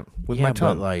touch them with Yeah, my but,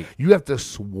 tongue. like- you have to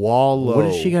swallow. What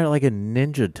if she got like a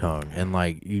ninja tongue and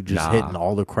like you just Nah. hitting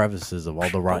all the crevices of all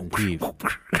the rotten teeth?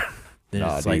 Then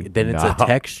Nah, it's like dude. then it's Nah. a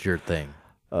texture thing.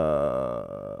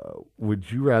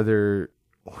 Would you rather?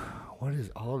 What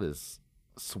is all this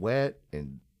sweat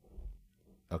and?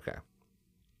 Okay.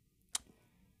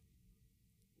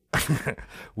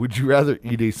 Would you rather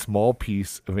eat a small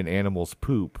piece of an animal's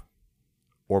poop,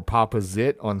 or pop a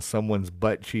zit on someone's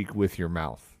butt cheek with your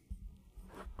mouth?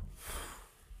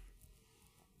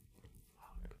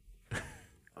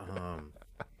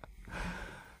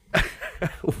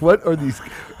 What are these?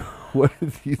 What are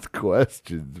these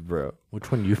questions, bro?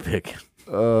 Which one you pick?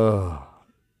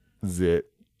 Zit.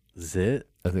 Zit?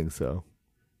 I think so.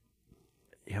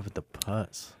 Yeah, but the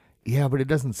pus. Yeah, but it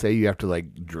doesn't say you have to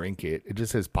like drink it. It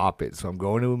just says pop it. So I'm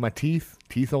going in with my teeth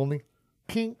only,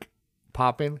 kink,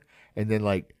 popping, and then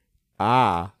like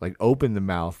open the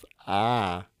mouth,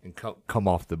 and come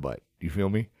off the butt. You feel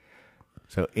me?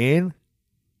 So in,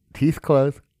 teeth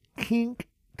closed, kink,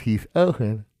 teeth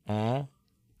open, What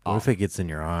if it gets in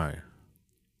your eye?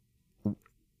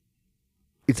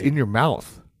 It's in your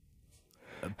mouth.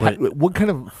 But What kind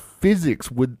of physics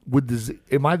would the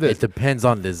am I the it depends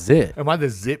on the zit. Am I the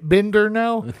zit bender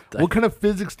now? What kind of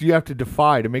physics do you have to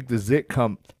defy to make the zit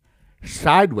come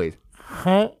sideways,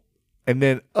 and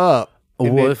then up?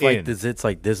 And What then if like in? the zit's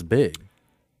like this big?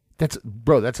 That's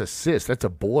a cyst. That's a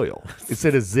boil. It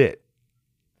said a zit.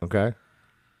 Okay.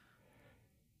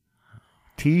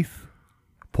 Teeth.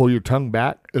 Pull your tongue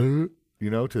back. To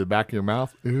the back of your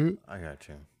mouth. I got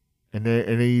you. And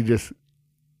then you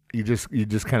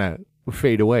just kind of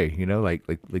fade away.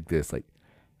 Like this. Like.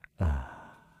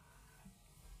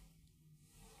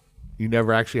 You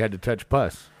never actually had to touch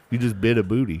pus. You just bit a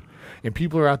booty, and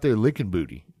people are out there licking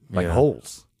booty like Yeah.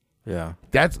 holes. Yeah,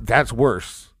 That's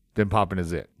worse than popping a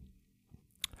zit.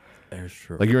 that's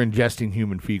true. Like you're ingesting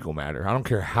human fecal matter. I don't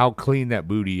care how clean that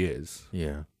booty is.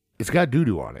 yeah, It's got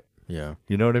doo-doo on it. yeah,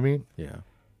 You know what I mean? yeah,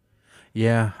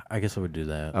 yeah. I guess I would do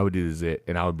that. I would do the zit,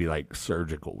 and I would be like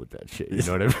surgical with that shit. You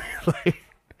know what I mean? Like,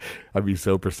 I'd be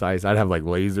so precise. I'd have like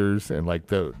lasers and like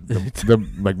the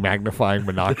like magnifying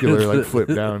binocular like flip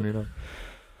down.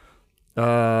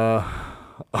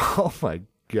 Oh my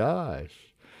gosh.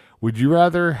 Would you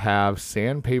rather have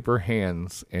sandpaper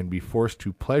hands and be forced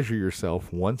to pleasure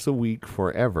yourself once a week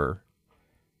forever,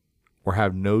 or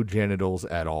have no genitals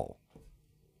at all?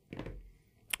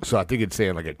 So I think it's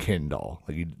saying like a Ken doll,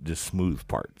 like you just smooth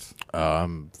parts.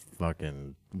 I'm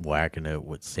fucking whacking it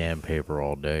with sandpaper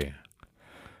all day.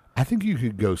 I think you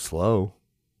could go slow.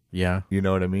 Yeah. You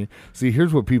know what I mean? See,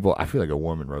 here's what people, I feel like a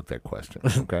woman wrote that question,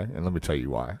 okay? And let me tell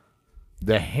you why.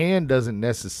 The hand doesn't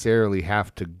necessarily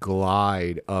have to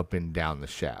glide up and down the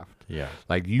shaft. Yeah.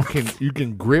 Like you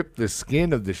can grip the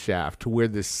skin of the shaft to where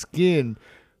the skin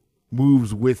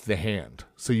moves with the hand.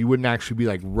 So you wouldn't actually be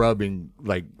like rubbing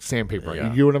like sandpaper. Yeah.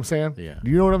 You get what I'm saying? Yeah. Do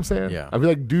you know what I'm saying? Yeah. I feel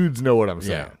like dudes know what I'm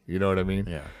saying. Yeah. You know what I mean?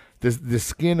 Yeah. The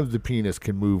skin of the penis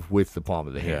can move with the palm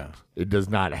of the hand. Yeah. It does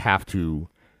not have to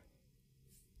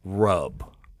rub.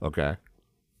 Okay.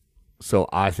 So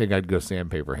I think I'd go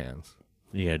sandpaper hands.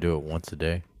 You gotta do it once a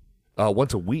day,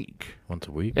 Once a week. once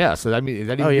a week. Yeah. So that means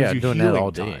that Oh, even yeah, gives you doing that healing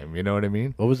all day. time. You know what I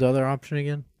mean? What was the other option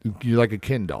again? You're like a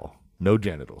Ken doll. No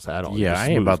genitals at all. Yeah, Just I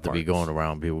ain't smooth about to be parts. going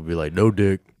around people be like, no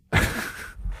dick. Yeah,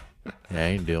 I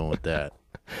ain't dealing with that.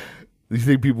 You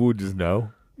think people would just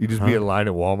know? You just be in line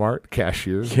at Walmart,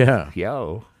 cashiers. Yeah.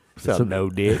 Yo, what's up, no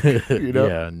dick? You know?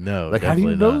 Yeah, no. Like, how do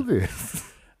you definitely know not.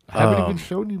 this? I haven't even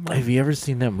shown you my. Have you ever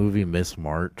seen that movie Miss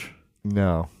March?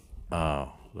 No.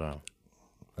 Oh, no.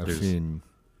 I've seen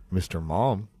Mr.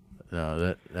 Mom.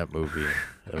 No, that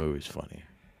movie's funny.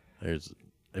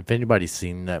 If anybody's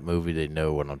seen that movie, they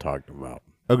know what I'm talking about.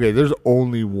 Okay, there's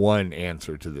only one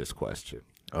answer to this question.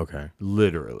 Okay.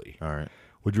 Literally. All right.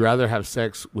 Would you rather have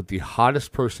sex with the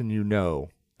hottest person you know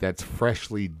that's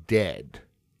freshly dead,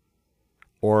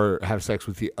 or have sex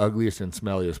with the ugliest and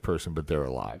smelliest person but they're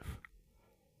alive?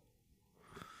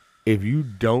 If you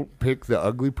don't pick the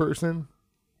ugly person,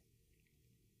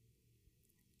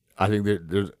 I think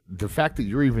there's the fact that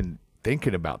you're even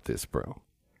thinking about this, bro.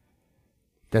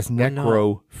 That's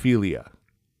necrophilia.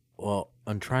 Well,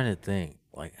 I'm trying to think,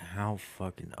 like, how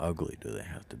fucking ugly do they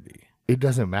have to be? It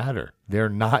doesn't matter. They're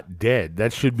not dead.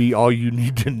 That should be all you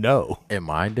need to know. Am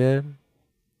I dead?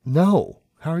 No.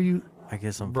 How are you? I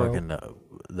guess I'm Bro. fucking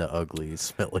the ugly,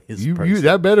 smelliest You person.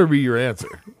 that better be your answer.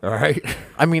 All right.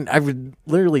 I mean, I would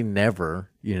literally never,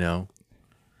 you know.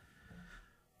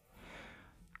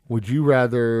 Would you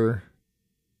rather?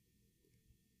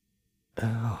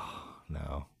 Oh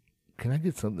no. Can I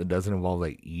get something that doesn't involve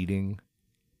like eating?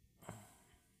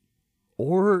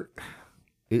 Or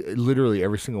literally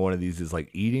every single one of these is like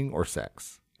eating or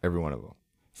sex. Every one of them.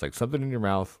 It's like something in your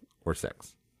mouth or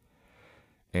sex.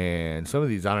 And some of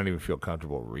these I don't even feel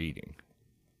comfortable reading.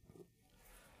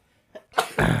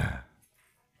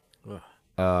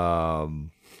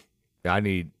 I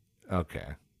need. Okay,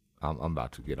 I'm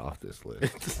about to get off this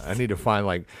list. I need to find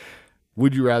like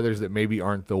would you rather's that maybe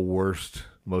aren't the worst,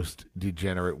 most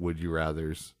degenerate would you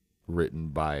rather's written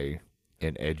by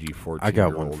an edgy 14-year-old I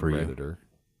got one for you. Redditor.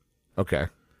 Okay.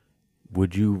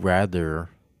 Would you rather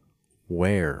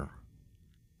wear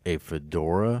a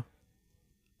fedora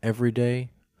every day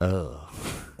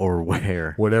or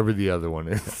Whatever the other one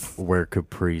is. wear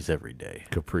capris every day?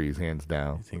 Capris, hands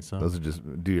down. You think so? Those are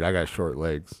just, dude, I got short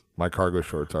legs. My cargo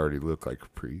shorts already look like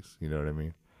capris. You know what I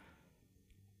mean?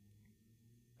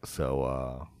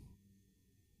 So,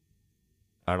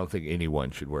 I don't think anyone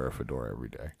should wear a fedora every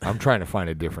day. I'm trying to find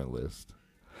a different list.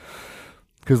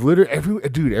 Because literally,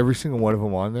 every single one of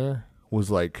them on there was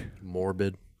like,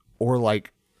 Morbid. or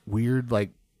like weird, like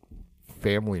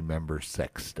family member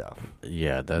sex stuff.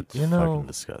 Yeah, that's You know, fucking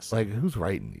disgusting. Like, who's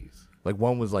writing these? Like,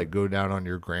 one was like, go down on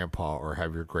your grandpa or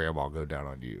have your grandma go down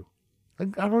on you.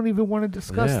 Like, I don't even want to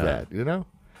discuss Yeah. that, you know?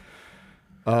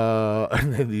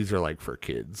 And then these are like for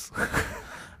kids.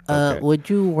 Okay. Would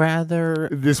you rather?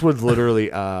 This one's literally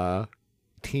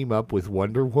team up with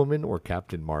Wonder Woman or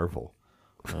Captain Marvel.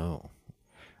 Oh,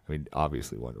 I mean,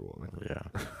 obviously Wonder Woman. yeah.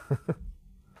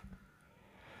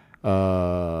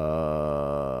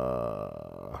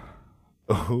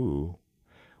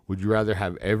 Would you rather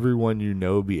have everyone you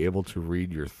know be able to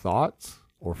read your thoughts,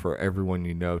 or for everyone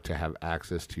you know to have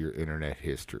access to your internet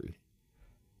history?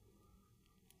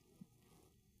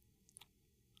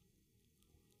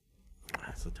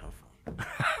 That's a tough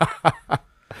one.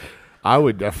 I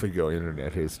would definitely go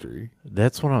internet history.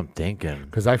 That's what I'm thinking.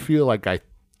 Because I feel like I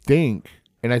think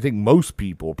most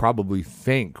people probably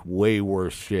think way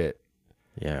worse shit,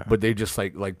 Yeah. but they just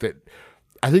like that.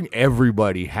 I think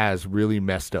everybody has really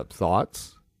messed up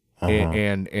thoughts,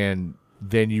 and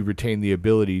then you retain the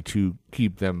ability to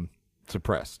keep them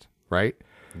suppressed, right?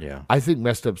 yeah. I think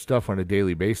messed up stuff on a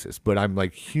daily basis, but I'm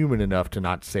like human enough to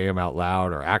not say them out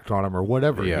loud or act on them or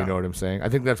whatever. Yeah. You know what I'm saying? I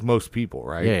think that's most people,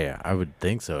 right? Yeah, I would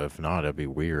think so. If not, it'd be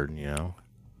weird, you know.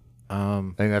 I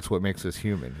think that's what makes us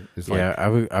human. Is like Yeah, I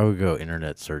would go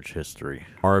internet search history.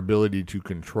 our ability to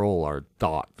control our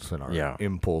thoughts and our Yeah.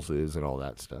 impulses and all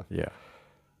that stuff. Yeah.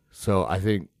 So I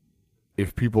think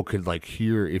if people could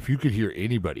if you could hear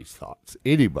anybody's thoughts,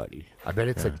 anybody, I bet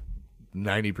it's like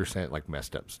 90% like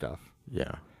messed up stuff.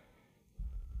 Yeah.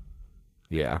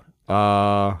 Yeah.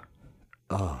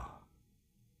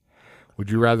 Would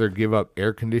you rather give up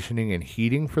air conditioning and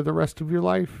heating for the rest of your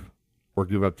life or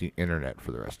give up the internet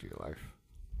for the rest of your life?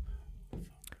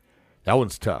 That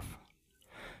one's tough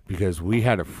because we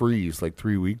had a freeze like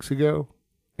 3 weeks ago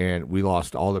and we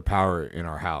lost all the power in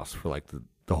our house for like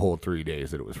the whole 3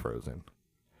 days that it was frozen.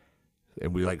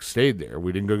 And we like stayed there.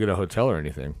 We didn't go get a hotel or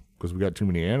anything because we got too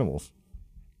many animals.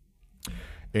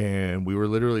 And we were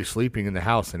literally sleeping in the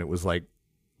house and it was like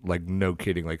no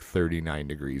kidding, like 39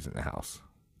 degrees in the house.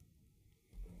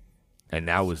 And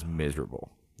that was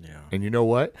miserable. Yeah. And you know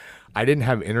what? I didn't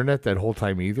have internet that whole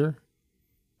time either.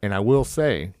 And I will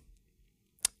say,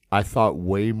 I thought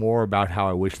way more about how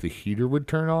I wish the heater would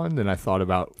turn on than I thought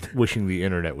about wishing the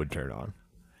internet would turn on.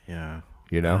 Yeah.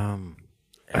 You know?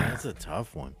 Yeah, that's a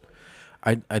tough one.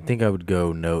 I think I would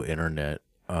go no internet.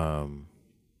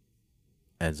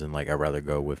 As in, like, I'd rather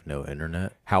go with no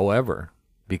internet However,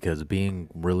 because being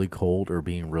really cold or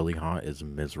being really hot is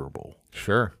miserable.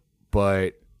 sure.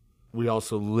 But we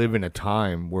also live in a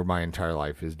time where my entire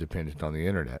life is dependent on the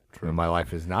internet. And my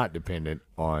life is not dependent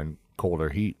on cold or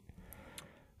heat.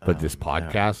 But this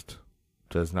podcast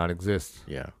does not exist.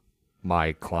 Yeah.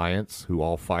 My clients who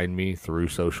all find me through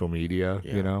social media,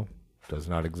 Yeah. does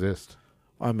not exist.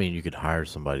 I mean, you could hire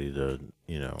somebody to,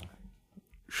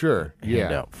 Sure.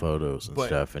 hand out photos and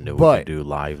stuff, and we but- could do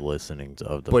live listenings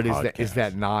of the But podcast. is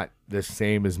that not the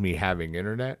same as me having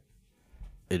internet?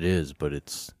 It is, but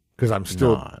it's Because I'm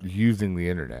still not. using the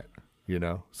internet,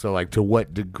 So, like, to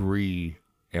what degree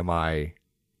am I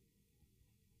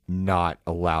not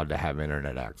allowed to have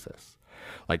internet access?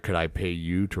 Like, could I pay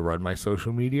you to run my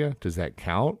social media? Does that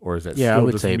count, or is that yeah, I still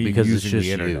would just say me because it's using just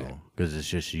the internet? you, because it's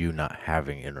just you not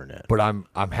having internet. But I'm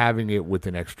having it with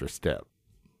an extra step.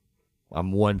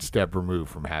 I'm one step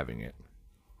removed from having it.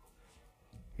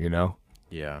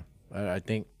 Yeah, I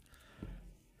think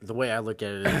the way I look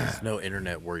at it is no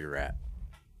internet where you're at.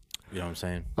 You know what I'm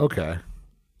saying? Okay.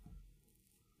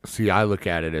 See, I look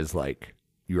at it as like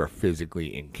you are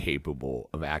physically incapable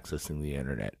of accessing the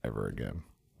internet ever again.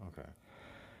 Okay.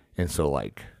 And so,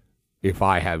 like, if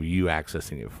I have you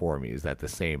accessing it for me, is that the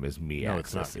same as me No,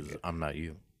 it's not. accessing 'Cause it? I'm not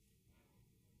you.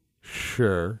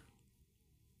 Sure.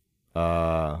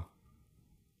 That's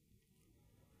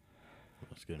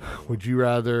good. Would you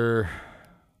rather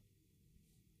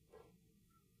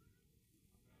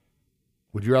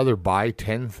buy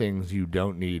 10 things you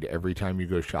don't need every time you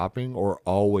go shopping or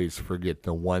always forget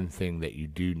the one thing that you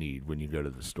do need when you go to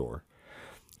the store?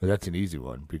 Well, that's an easy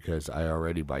one because I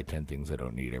already buy 10 things I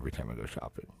don't need every time I go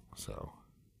shopping. So,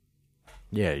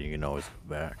 Yeah, you can always go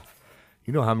back.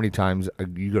 you know how many times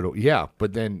you go to, yeah,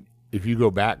 but then if you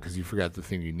go back because you forgot the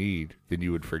thing you need, then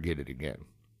you would forget it again.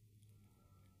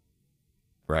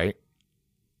 Right?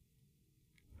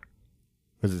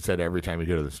 Because it said every time you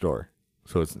go to the store.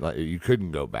 So it's like you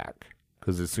couldn't go back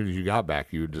because as soon as you got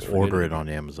back, you would just forget Order it on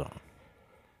Amazon.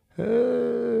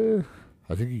 I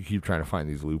think you keep trying to find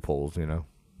these loopholes, I'm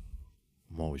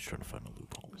always trying to find the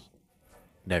loopholes.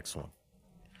 Next one.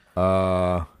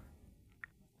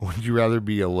 Would you rather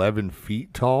be 11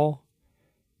 feet tall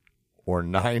or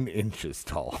 9 inches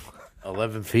tall?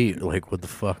 11 feet. Like, what the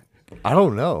fuck? I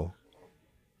don't know.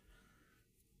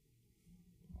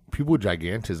 People with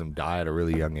gigantism die at a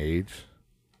really young age.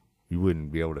 You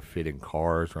wouldn't be able to fit in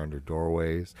cars or under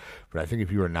doorways. But I think if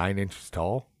you were 9 inches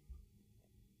tall,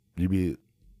 people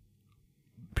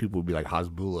would be like,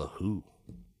 Hasbullah who?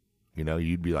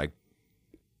 You'd be like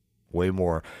way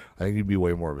more. I think you'd be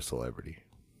way more of a celebrity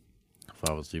If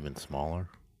I was even smaller.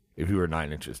 if you were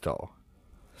 9 inches tall.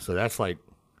 So that's like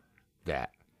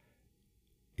that.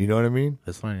 You know what I mean?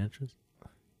 That's 9 inches?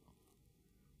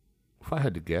 If I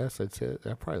had to guess, I'd say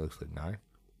that probably looks like 9.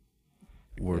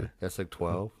 Word. Yeah, that's like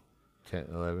 12, 10,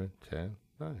 11, 10,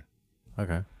 9.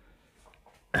 Okay.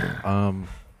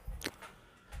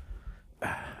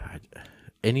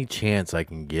 Any chance I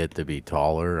can get to be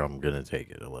taller, I'm going to take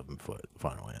it. 11 foot.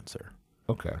 Final answer.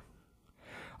 Okay.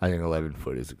 I think 11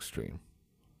 foot is extreme.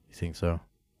 You think so?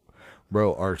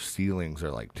 Bro, our ceilings are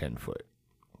like 10 foot.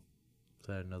 Is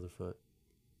that another foot?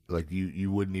 Like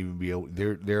you wouldn't even be able,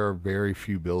 there are very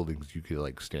few buildings you could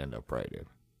like stand upright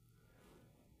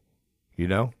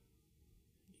in.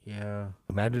 Yeah.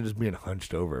 Imagine just being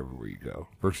hunched over everywhere you go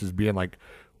versus being like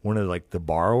one of like the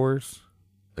borrowers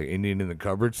like Indian in the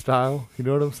cupboard style. You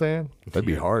know what I'm saying? That'd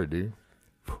be hard, dude.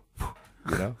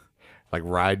 You know, like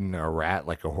riding a rat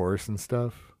like a horse and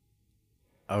stuff.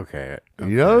 Okay.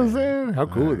 You know what I'm saying? How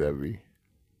cool would that be?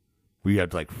 We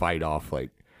had to like fight off like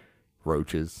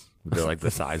roaches. They're like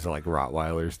the size of like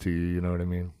Rottweilers to you. You know what I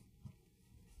mean?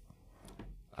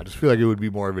 I just feel like it would be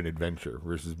more of an adventure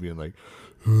versus being like,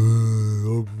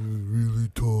 I'm really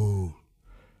tall.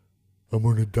 I'm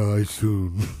gonna die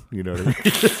soon. You know what I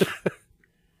mean?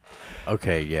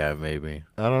 Okay, yeah, maybe.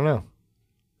 I don't know.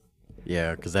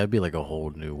 Yeah, because that'd be like a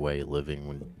whole new way of living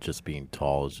when just being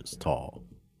tall is just tall.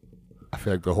 I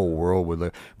feel like the whole world would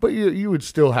live, but you would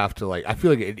still have to like. I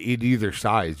feel like at either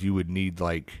size, you would need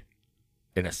like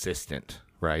an assistant,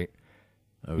 right?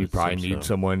 You probably need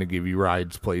someone to give you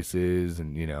rides places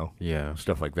and Yeah.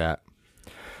 stuff like that.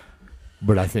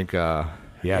 But I think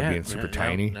being super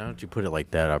tiny. Now that you put it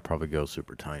like that, I'd probably go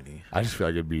super tiny. I just feel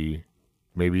like it'd be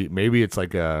maybe it's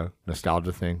like a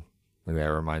nostalgia thing. Like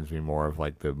that reminds me more of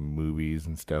like the movies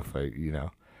and stuff.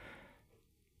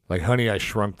 Like Honey, I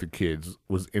Shrunk the Kids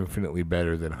was infinitely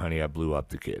better than Honey, I Blew Up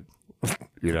the Kid.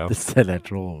 You know? Is that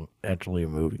actually a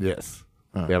movie? Yes.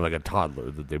 They have like a toddler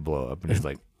that they blow up and he's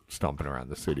like stomping around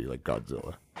the city like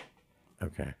Godzilla.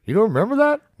 Okay. You don't remember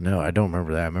that? No, I don't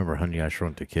remember that. I remember Honey, I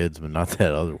Shrunk the Kids, but not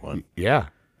that other one. Yeah.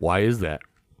 Why is that?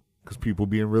 Because people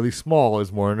being really small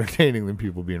is more entertaining than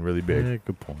people being really big. Yeah,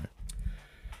 good point.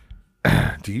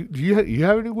 Do you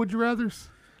have any would you rathers?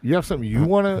 You have something you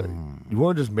wanna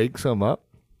just make some up?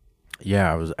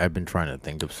 Yeah, I've been trying to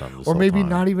think of some. Or maybe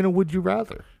not even a would you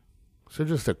rather. So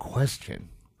just a question,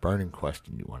 burning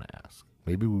question you want to ask.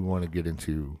 Maybe we want to get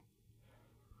into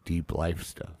deep life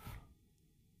stuff.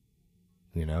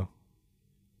 You know?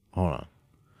 Hold on.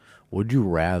 Would you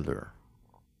rather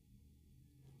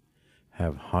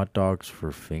have hot dogs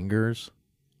for fingers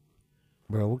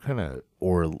Bro, what kind of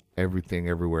or everything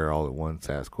everywhere all at once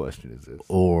ass question is this?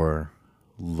 or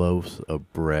loaves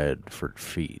of bread for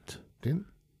feet?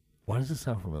 Why does this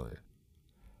sound familiar?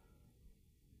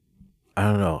 I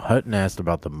don't know. Hutton asked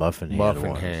about the muffin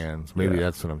Muffin ones. hands. Maybe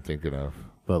that's what I'm thinking of.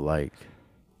 But like,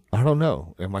 I don't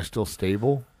know. Am I still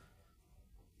stable?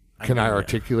 Can I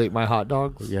articulate my hot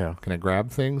dogs? Yeah. Can I grab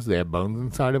things? They have bones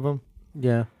inside of them?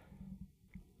 yeah.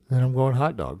 Then I'm going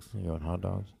hot dogs. You going hot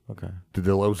dogs? Okay. Do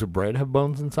the loaves of bread have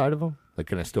bones inside of them? Like,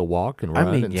 can I still walk and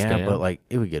run and stand? but like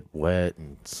it would get wet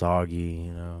and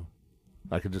soggy,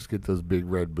 I could just get those big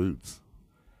red boots.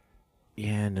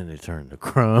 Yeah, and then they turn to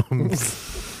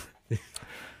crumbs.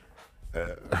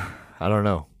 I don't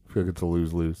know. I feel like it's a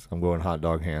lose-lose. I'm going hot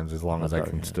dog hands as long as I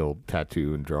can still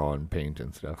tattoo and draw and paint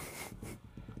and stuff.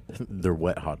 They're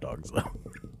wet hot dogs, though.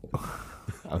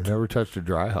 I've never touched a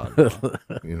dry hot dog,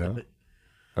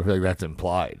 I feel like that's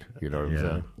implied. You know what I'm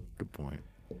saying? Good point.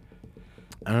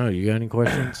 I don't know. You got any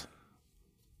questions?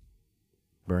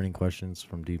 Burning questions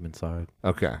from deep inside?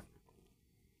 Okay.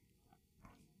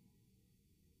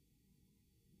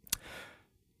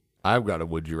 I've got a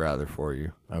would you rather for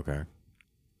you. Okay.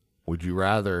 Would you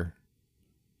rather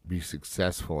be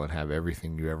successful and have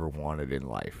everything you ever wanted in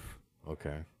life,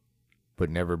 Okay. but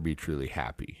never be truly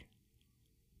happy?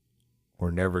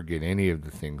 Or never get any of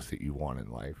the things that you want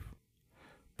in life,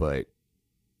 but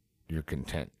you're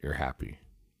content, you're happy,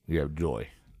 you have joy,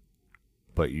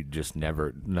 but you just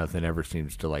nothing ever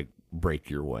seems to like break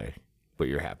your way, but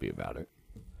you're happy about it.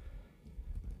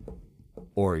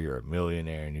 Or you're a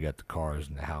millionaire and you got the cars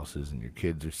and the houses and your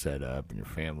kids are set up and your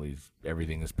family's,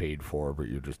 everything is paid for, but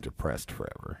you're just depressed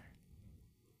forever.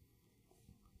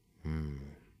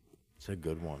 It's a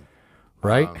good one.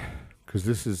 Right? Because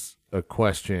this is a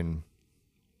question,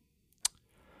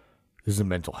 this is a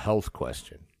mental health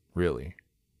question, really.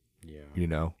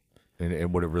 Yeah.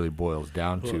 And what it really boils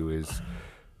down to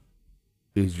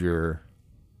is your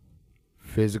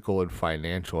physical and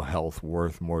financial health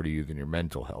worth more to you than your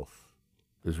mental health?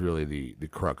 Is really the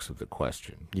crux of the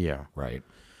question. Yeah. Right.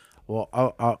 Well,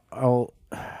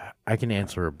 I can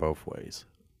answer it both ways.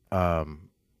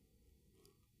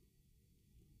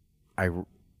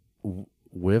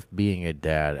 With being a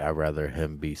dad, I'd rather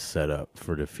him be set up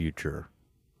for the future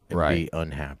and be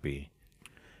unhappy.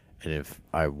 And if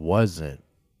I wasn't,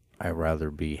 I'd rather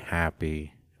be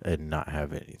happy and not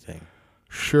have anything.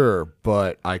 Sure,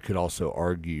 but I could also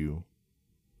argue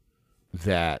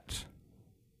that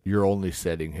you're only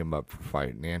setting him up for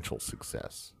financial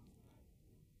success,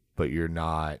 but you're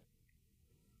not.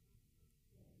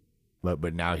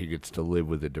 But now he gets to live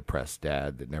with a depressed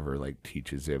dad that never like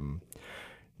teaches him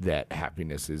that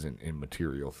happiness isn't in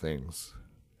material things.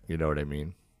 You know what I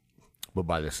mean? But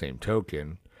by the same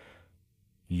token,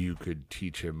 you could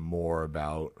teach him more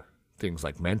about things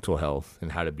like mental health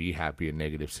and how to be happy in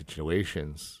negative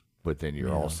situations, but then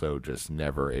you're also just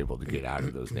never able to get out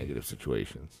of those negative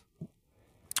situations.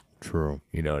 True.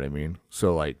 You know what I mean?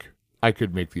 So, like, I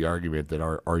could make the argument that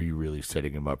are you really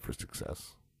setting him up for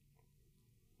success?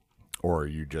 Or are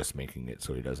you just making it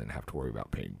so he doesn't have to worry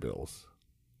about paying bills?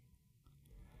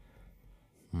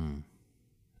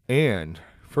 And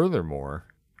furthermore,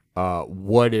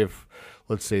 what if,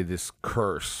 let's say, this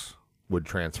curse would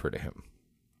transfer to him?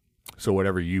 So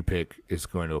whatever you pick is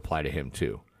going to apply to him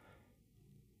too.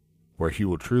 Where he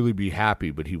will truly be happy,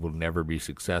 but he will never be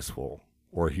successful.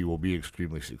 Or he will be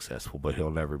extremely successful, but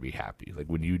he'll never be happy. Like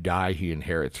when you die, he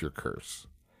inherits your curse.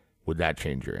 Would that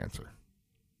change your answer?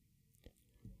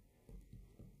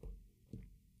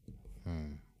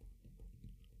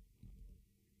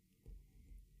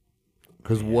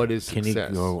 Because what is success? Can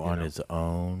he go on his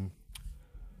own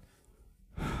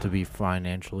to be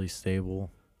financially stable?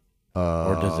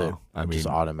 Or does it just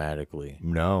automatically?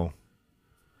 No.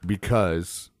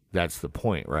 Because that's the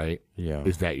point, right? Yeah.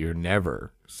 Is that you're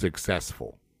never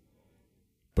successful,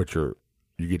 but you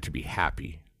get to be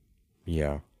happy.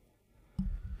 Yeah.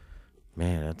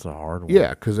 Man, that's a hard one.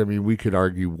 Yeah, because I mean, we could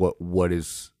argue what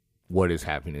is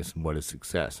happiness and what is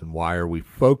success, and why are we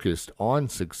focused on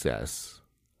success,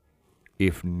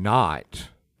 if not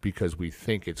because we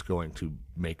think it's going to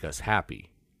make us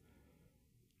happy?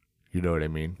 You know what I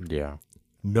mean? Yeah.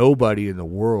 Nobody in the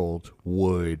world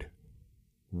would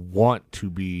want to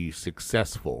be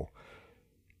successful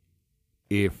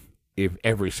if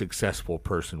every successful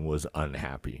person was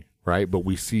unhappy, right? But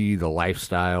we see the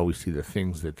lifestyle, we see the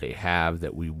things that they have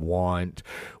that we want.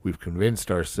 We've convinced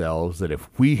ourselves that if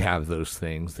we have those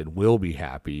things, then we'll be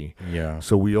happy. Yeah.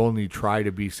 So we only try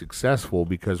to be successful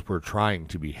because we're trying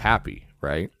to be happy,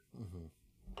 right?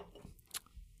 Mm-hmm.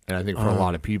 And I think for a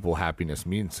lot of people, happiness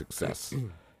means success.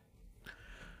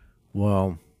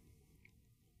 Well,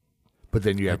 but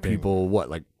then you have people,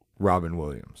 like Robin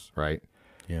Williams, right?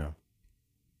 Yeah.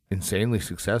 Insanely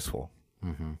successful,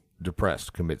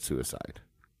 depressed, commit suicide.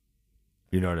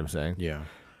 You know what I'm saying? Yeah.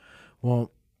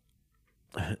 Well,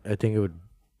 I think it would.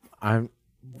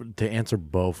 To answer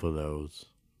both of those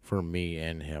for me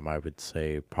and him, I would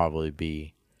say probably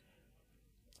be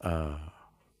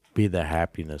the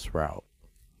happiness route,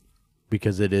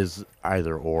 because it is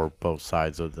either or, both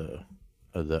sides of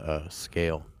the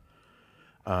scale.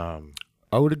 I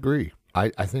would agree. I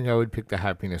think I would pick the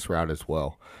happiness route as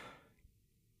well.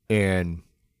 And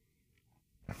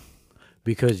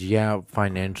because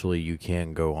financially you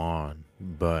can go on,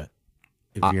 but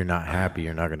if you're not happy,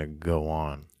 you're not going to go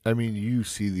on. I mean, you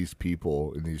see these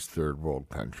people in these third world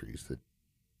countries that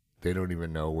they don't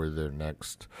even know where their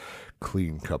next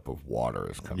clean cup of water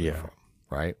is coming from,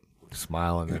 right?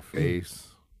 Smile on their face,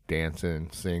 dancing,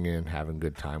 singing, having a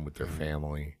good time with their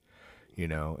family, you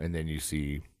know, and then you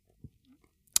see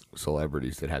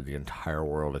celebrities that have the entire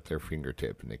world at their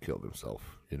fingertip and they kill themselves.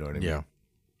 You know what I mean? Yeah.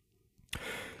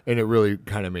 And it really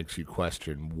kind of makes you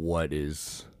question what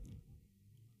is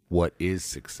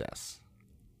success.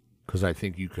 Because I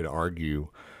think you could argue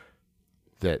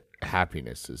that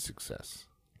happiness is success.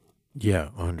 Yeah,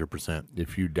 100%.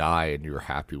 If you die and you're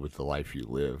happy with the life you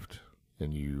lived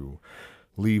and you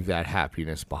leave that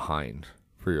happiness behind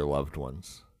for your loved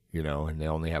ones, you know, and they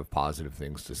only have positive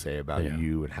things to say about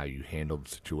you and how you handled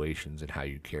situations and how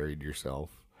you carried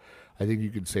yourself, I think you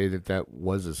could say that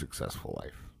was a successful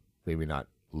life. Maybe not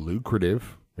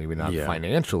lucrative, maybe not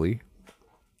financially,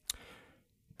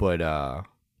 but I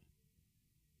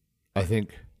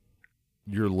think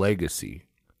your legacy,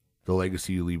 the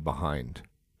legacy you leave behind,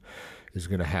 is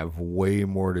going to have way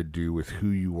more to do with who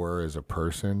you were as a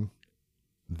person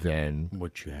than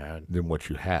what you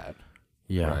had.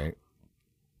 Yeah. Right?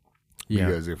 Yeah.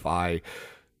 Because if I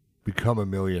become a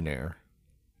millionaire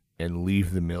and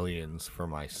leave the millions for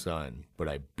my son, but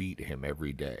I beat him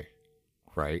every day,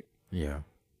 right? Yeah.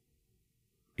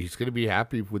 He's going to be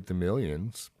happy with the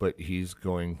millions, but he's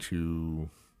going to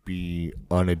be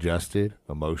unadjusted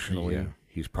emotionally. Yeah.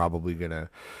 He's probably going to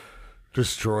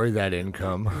destroy that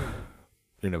income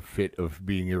in a fit of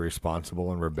being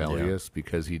irresponsible and rebellious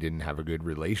because he didn't have a good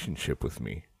relationship with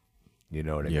me. You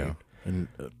know what I mean?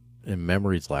 And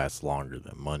memories last longer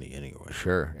than money anyway.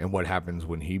 Sure. And what happens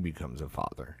when he becomes a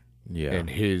father? Yeah. And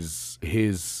his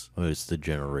well, it's the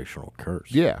generational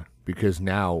curse. Yeah, because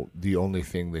now the only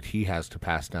thing that he has to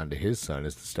pass down to his son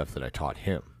is the stuff that I taught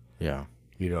him. Yeah.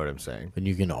 You know what I'm saying? And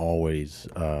you can always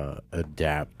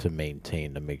adapt to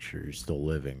maintain to make sure you're still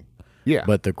living. Yeah.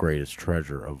 But the greatest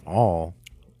treasure of all,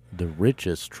 the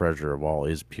richest treasure of all,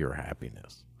 is pure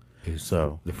happiness.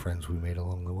 So the friends we made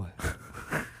along the way.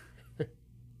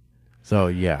 So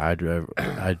yeah,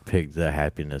 I'd pick the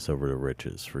happiness over the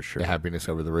riches for sure. The happiness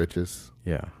over the riches.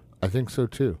 Yeah. I think so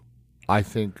too. I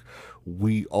think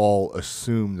we all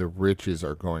assume the riches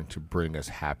are going to bring us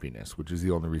happiness, which is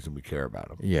the only reason we care about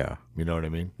them. Yeah. You know what I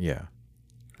mean? Yeah.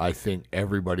 I think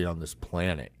everybody on this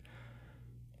planet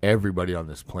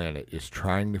is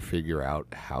trying to figure out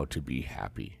how to be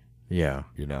happy, Yeah.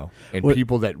 you know? And What-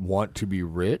 people that want to be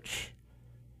rich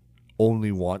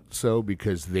only want so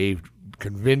because they've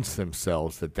convinced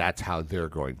themselves that that's how they're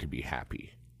going to be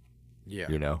happy, Yeah.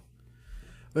 you know?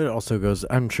 But it also goes,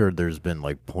 I'm sure there's been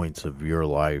like points of your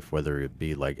life, whether it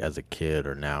be like as a kid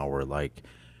or now, where like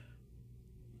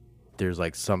there's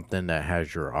like something that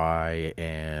has your eye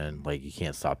and like you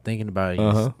can't stop thinking about it.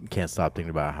 You can't stop thinking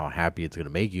about how happy it's going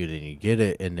to make you. Then you get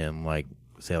it. And then like,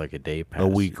 say like a day passes. A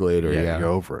week later, yeah. You're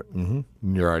over it.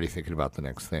 Mm-hmm. You're already thinking about the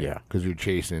next thing. Yeah. Because you're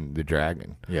chasing the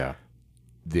dragon. Yeah.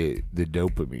 The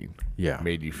dopamine Yeah.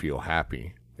 made you feel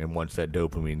happy. And once that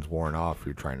dopamine's worn off,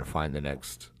 you're trying to find the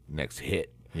next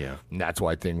hit. Yeah. And that's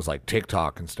why things like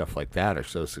TikTok and stuff like that are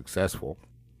so successful.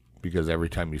 Because every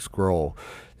time you scroll,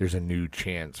 there's a new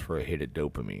chance for a hit of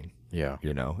dopamine. Yeah.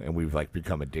 You know, and we've like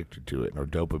become addicted to it, and our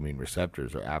dopamine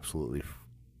receptors are absolutely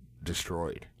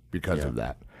destroyed because of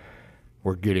that.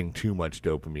 We're getting too much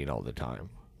dopamine all the time,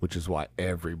 which is why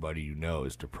everybody you know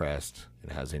is depressed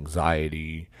and has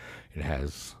anxiety and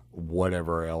has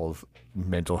whatever else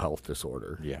mental health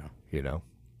disorder. Yeah. You know,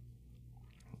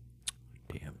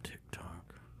 Damn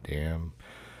TikTok. damn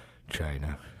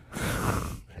China,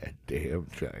 that damn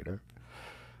China.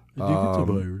 I think it's a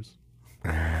virus.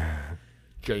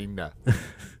 China.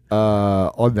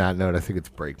 On that note, I think it's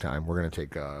break time. We're gonna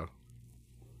take a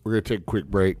quick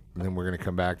break, and then we're gonna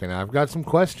come back, and I've got some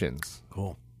questions,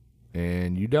 Cool.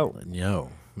 and you don't. No.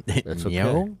 That's okay.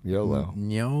 No. YOLO.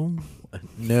 No.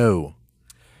 No.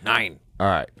 9. All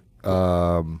right.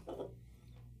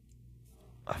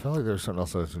 I felt like there was something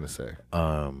else I was gonna say.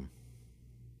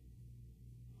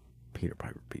 Peter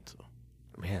Piper pizza.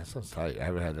 Man, that sounds tight. I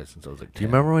haven't had that since I was like 10. Do you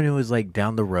remember when it was like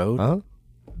down the road? Huh?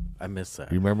 I missed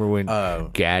that. You remember when Oh.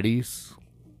 Gaddy's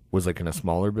was like in a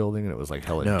smaller building and it was like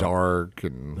hella No. dark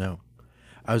and No.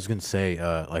 I was gonna say,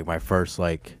 like my first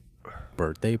like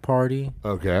birthday party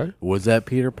okay. was at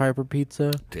Peter Piper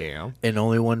Pizza, Damn. and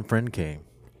only one friend came.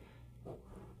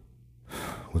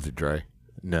 Was it Dre?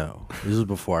 No, this was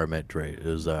before I met Dre. It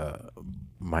was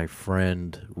my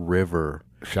friend River.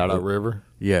 Shout out River.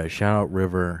 Yeah, shout out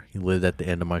River. He lived at the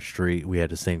end of my street. We had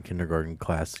the same kindergarten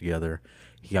class together.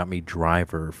 He got me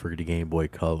Driver for the Game Boy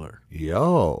Color.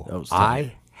 Yo, That was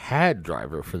I had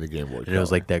Driver for the Game Boy. And it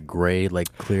was like that gray,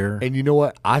 like clear. and you know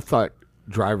what? I thought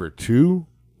Driver 2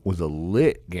 was a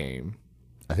lit game.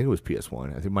 I think it was PS1.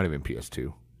 I think it might have been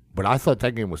PS2. But I thought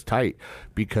that game was tight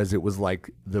because it was like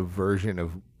the version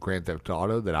of Grand Theft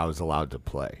Auto that I was allowed to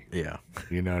play. Yeah.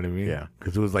 You know what I mean? Yeah.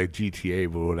 Because it was like GTA,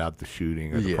 but without the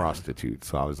shooting or the Yeah. prostitutes,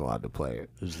 so I was allowed to play it.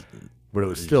 It was, But it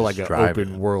was still like just an driving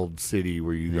open it. world city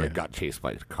where you Yeah. like got chased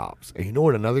by cops. And you know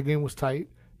what? Another game was tight.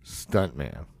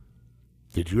 Stuntman.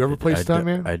 Did you ever play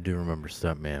Stuntman? I do remember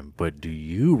Stuntman, but do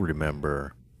you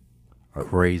remember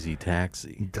Crazy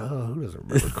Taxi? Duh, who doesn't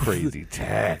remember Crazy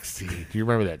Taxi? Do you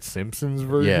remember that Simpsons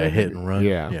version? Yeah, Hit and Run.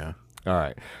 Yeah. Yeah. All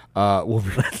right. We'll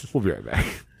be right back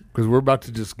because we're about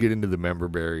to just get into the member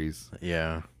berries.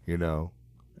 Yeah. You know,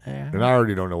 Yeah. and I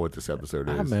already don't know what this episode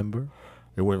I is. remember.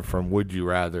 It went from Would You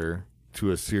Rather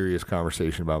to a serious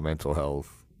conversation about mental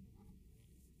health,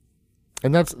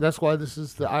 and that's why this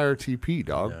is the IRTP,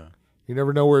 dog. Yeah. You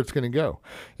never know where it's going to go.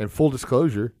 And full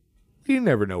disclosure, you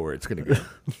never know where it's going to go.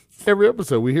 Every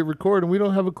episode we hit record and we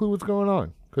don't have a clue what's going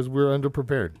on because we're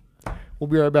underprepared. We'll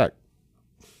be right back.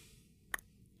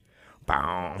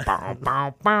 Bow, bow,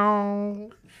 bow, bow. All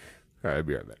right, I'll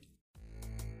be right back.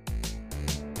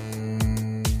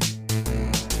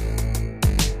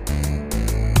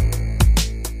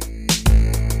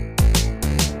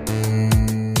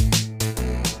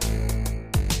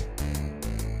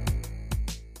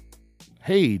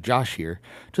 Hey, Josh here.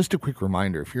 Just a quick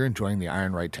reminder, if you're enjoying the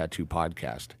Iron Right Tattoo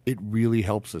podcast, it really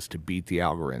helps us to beat the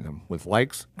algorithm with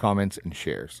likes, comments, and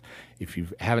shares. If you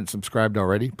haven't subscribed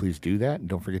already, please do that, and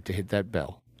don't forget to hit that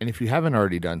bell. And if you haven't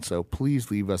already done so, please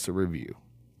leave us a review.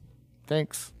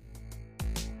 Thanks.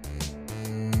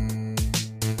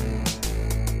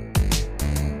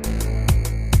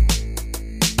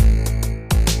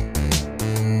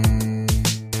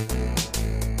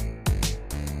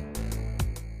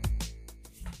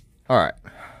 All right.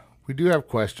 We do have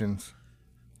questions.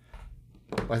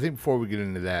 I think before we get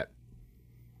into that,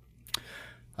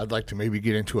 I'd like to maybe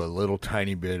get into a little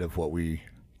tiny bit of what we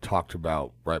talked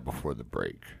about right before the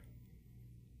break.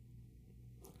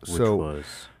 Which was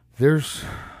there's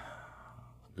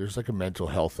like a mental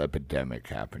health epidemic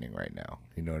happening right now.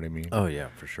 You know what I mean? Oh yeah,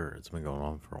 for sure. It's been going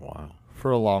on for a while.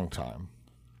 For a long time.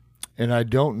 And I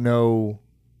don't know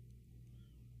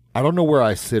where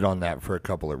I sit on that for a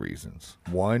couple of reasons.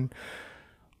 One,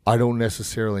 I don't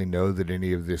necessarily know that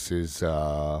any of this is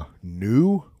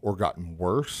new or gotten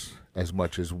worse as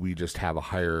much as we just have a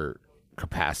higher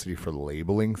capacity for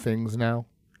labeling things now.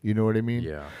 You know what I mean?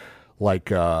 Yeah. Like,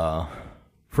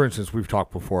 for instance, we've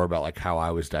talked before about like how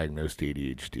I was diagnosed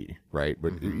ADHD, right?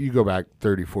 But you go back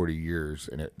 30, 40 years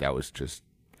and that was just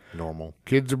Normal.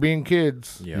 kids are being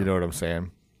kids. Yeah. You know what I'm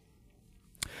saying?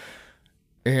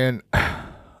 And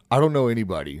I don't know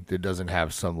anybody that doesn't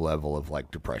have some level of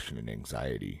like depression and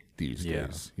anxiety these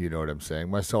days. You know what I'm saying?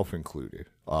 Myself included.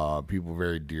 People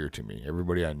very dear to me.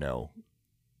 Everybody I know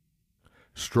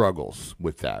struggles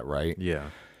with that, right?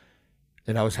 Yeah.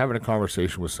 And I was having a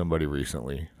conversation with somebody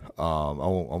recently. I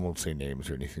won't say names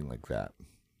or anything like that.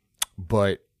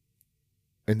 But,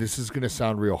 and this is going to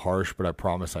sound real harsh, but I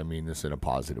promise I mean this in a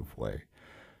positive way.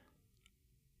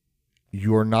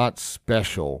 You're not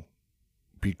special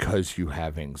because you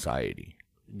have anxiety.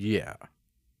 Yeah.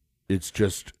 It's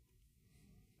just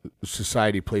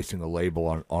society placing a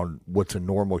label on what's a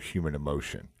normal human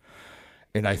emotion.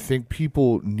 And I think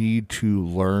people need to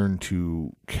learn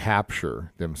to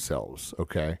capture themselves,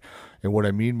 okay? And what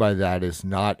I mean by that is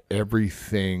not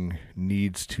everything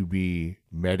needs to be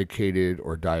medicated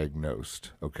or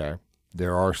diagnosed, okay?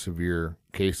 There are severe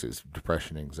cases of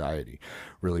depression, anxiety.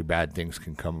 Really bad things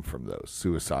can come from those.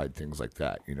 Suicide, things like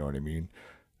that, you know what I mean?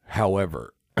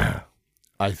 However,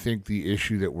 I think the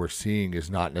issue that we're seeing is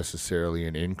not necessarily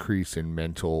an increase in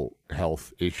mental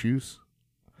health issues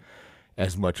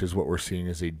as much as what we're seeing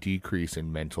is a decrease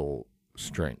in mental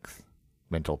strength,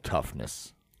 mental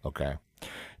toughness, okay?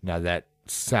 Now, that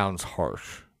sounds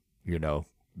harsh, you know?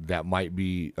 That might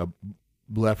be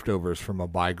leftovers from a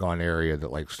bygone area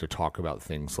that likes to talk about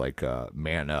things like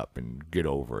man up and get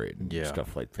over it and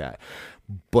stuff like that.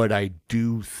 But I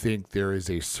do think there is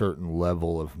a certain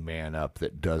level of man up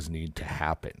that does need to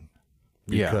happen.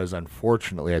 Because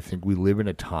unfortunately, I think we live in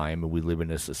a time and we live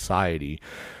in a society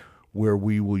where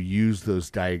we will use those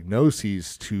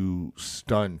diagnoses to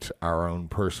stunt our own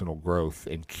personal growth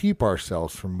and keep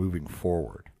ourselves from moving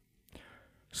forward.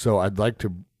 So I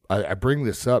bring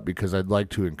this up because I'd like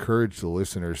to encourage the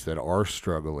listeners that are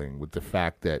struggling with the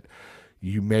fact that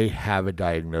you may have a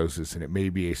diagnosis and it may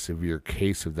be a severe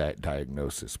case of that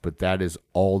diagnosis, but that is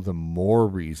all the more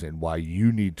reason why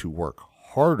you need to work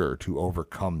harder to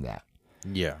overcome that.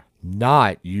 Yeah.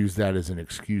 Not use that as an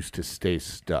excuse to stay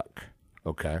stuck,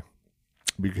 okay?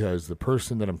 Because the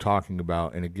person that I'm talking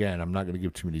about, and again, I'm not going to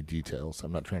give too many details.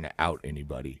 I'm not trying to out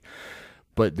anybody.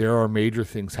 But there are major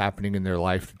things happening in their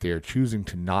life that they are choosing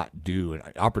to not do, and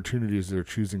opportunities they're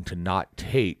choosing to not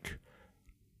take,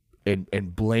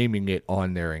 and blaming it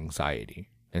on their anxiety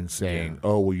and saying,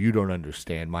 oh, well, you don't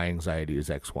understand. My anxiety is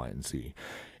X, Y, and Z.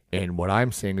 And what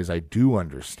I'm saying is I do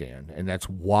understand, and that's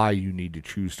why you need to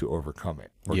choose to overcome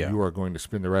it, or you are going to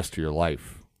spend the rest of your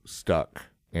life stuck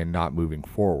and not moving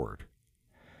forward.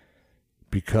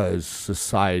 Because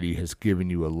society has given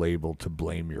you a label to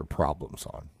blame your problems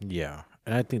on. Yeah.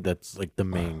 And I think that's like the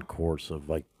main course of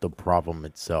like the problem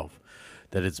itself,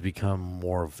 that it's become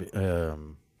more of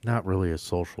not really a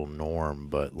social norm,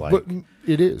 but like. But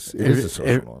it is. It is a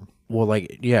social norm. Well,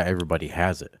 like, yeah, everybody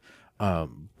has it.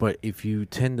 But if you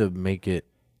tend to make it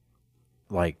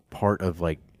like part of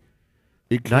like,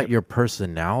 not your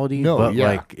personality, but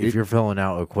like if you're filling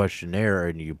out a questionnaire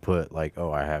and you put like, oh,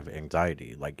 I have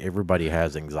anxiety, like everybody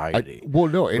has anxiety.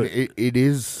 And it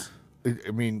is,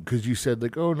 I mean, because you said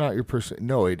like, oh, not your person.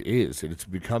 No, it is. It's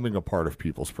becoming a part of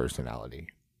people's personality.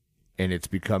 And it's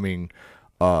becoming,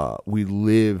 we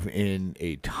live in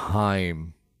a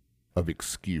time of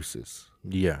excuses.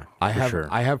 Yeah, I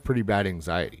have pretty bad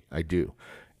anxiety. I do.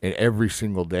 And every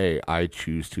single day, I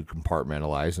choose to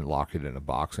compartmentalize and lock it in a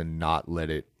box and not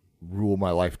let it rule my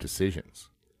life decisions.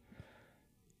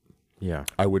 Yeah.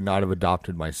 I would not have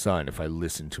adopted my son if I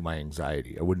listened to my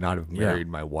anxiety. I would not have married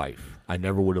my wife. I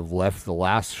never would have left the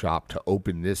last shop to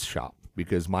open this shop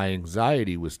because my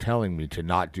anxiety was telling me to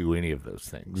not do any of those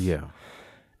things. Yeah.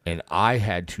 And I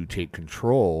had to take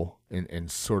control and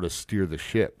sort of steer the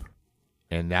ship.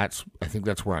 And I think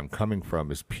that's where I'm coming from,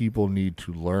 is people need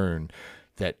to learn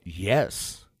that,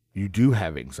 yes, you do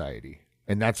have anxiety.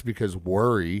 And that's because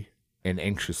worry and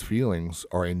anxious feelings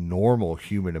are a normal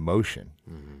human emotion.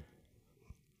 Mm-hmm.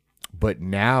 But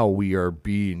now we are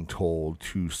being told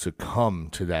to succumb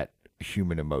to that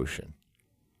human emotion.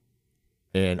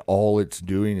 And all it's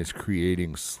doing is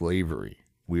creating slavery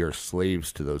We are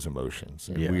slaves to those emotions,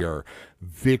 and Yeah. we are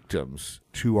victims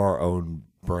to our own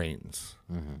brains.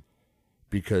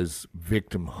 Because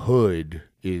victimhood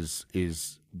is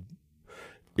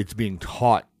it's being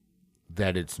taught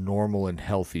that it's normal and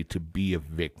healthy to be a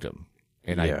victim,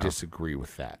 and I Yeah. disagree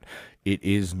with that. It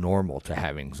is normal to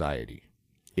have anxiety.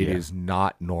 It Yeah. is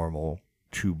not normal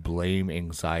to blame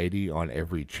anxiety on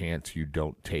every chance you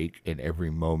don't take and every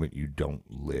moment you don't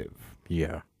live.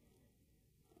 Yeah.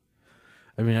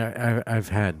 I mean, I've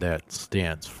had that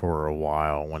stance for a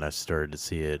while when I started to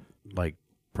see it like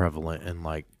prevalent in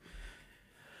like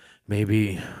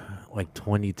maybe like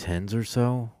 2010s or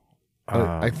so.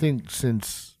 I think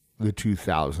since the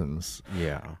 2000s,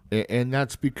 Yeah. and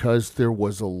that's because there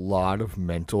was a lot of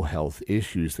mental health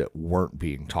issues that weren't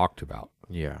being talked about.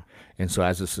 Yeah. And so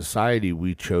as a society,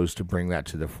 we chose to bring that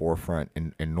to the forefront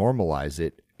and normalize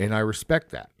it. And I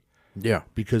respect that, Yeah.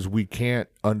 because we can't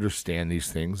understand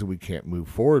these things and we can't move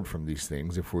forward from these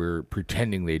things if we're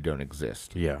pretending they don't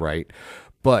exist. Yeah. Right.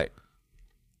 But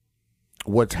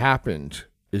what's happened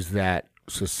is that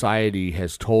society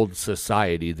has told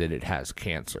society that it has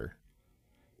cancer.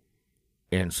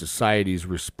 And society's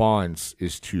response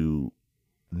is to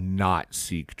not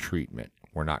seek treatment.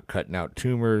 We're not cutting out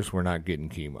tumors. We're not getting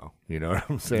chemo. You know what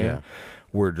I'm saying? Yeah.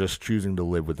 We're just choosing to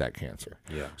live with that cancer.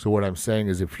 Yeah. So what I'm saying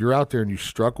is, if you're out there and you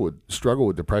struggle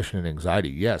with depression and anxiety,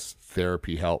 yes,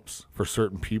 therapy helps. For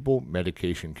certain people,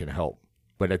 medication can help.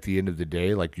 But at the end of the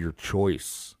day, like, your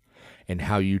choice and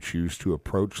how you choose to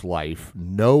approach life,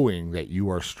 knowing that you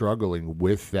are struggling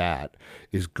with that,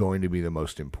 is going to be the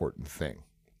most important thing.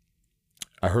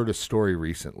 I heard a story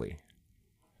recently,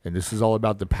 and this is all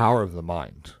about the power of the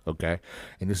mind, okay?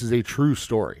 And this is a true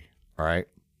story, all right?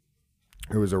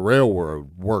 There was a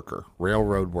railroad worker.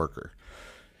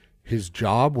 His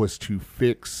job was to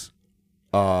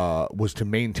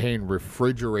maintain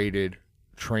refrigerated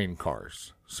train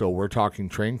cars. So we're talking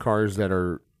train cars that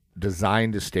are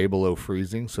designed to stay below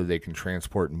freezing so they can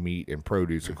transport meat and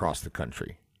produce across the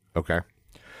country, okay?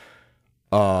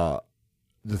 The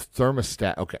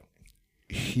thermostat, okay.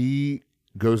 He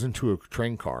goes into a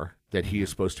train car that he is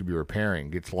supposed to be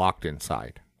repairing, gets locked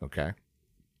inside, okay?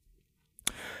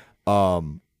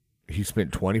 He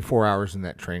spent 24 hours in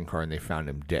that train car, and they found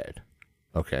him dead.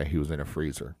 Okay, he was in a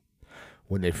freezer.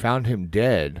 When they found him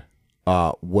dead,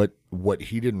 what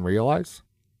he didn't realize,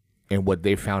 and what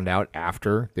they found out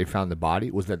after they found the body,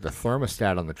 was that the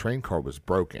thermostat on the train car was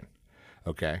broken.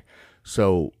 Okay,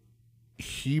 so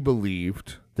he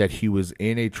believed that he was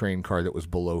in a train car that was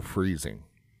below freezing.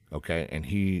 Okay, and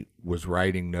he was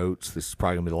writing notes. This is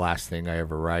probably going to be the last thing I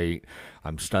ever write.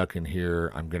 I'm stuck in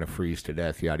here. I'm going to freeze to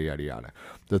death, yada, yada, yada.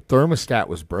 The thermostat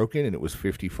was broken, and it was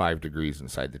 55 degrees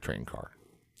inside the train car.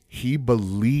 He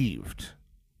believed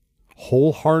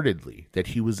wholeheartedly that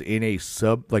he was in a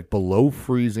below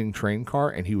freezing train car,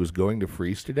 and he was going to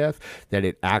freeze to death, that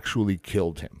it actually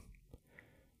killed him.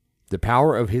 The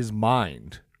power of his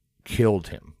mind killed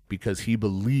him, because he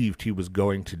believed he was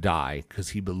going to die, because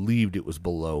he believed it was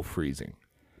below freezing.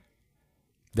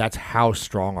 That's how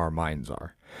strong our minds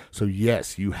are. So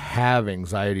yes, you have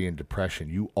anxiety and depression.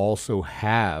 You also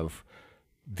have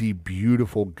the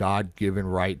beautiful God-given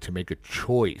right to make a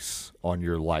choice on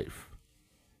your life.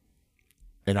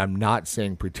 And I'm not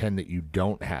saying pretend that you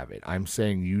don't have it. I'm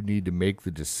saying you need to make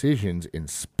the decisions in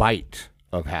spite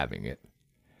of having it.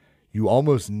 You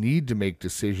almost need to make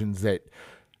decisions that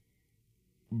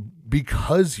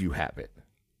because you have it,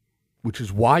 which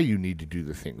is why you need to do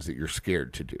the things that you're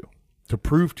scared to do, to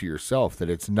prove to yourself that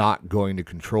it's not going to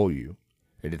control you,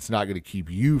 and it's not going to keep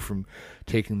you from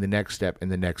taking the next step and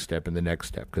the next step and the next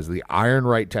step. Because the Iron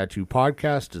Right Tattoo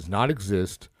podcast does not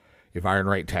exist if Iron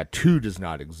Right Tattoo does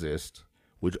not exist,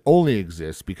 which only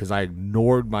exists because I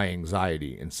ignored my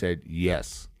anxiety and said,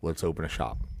 yes, let's open a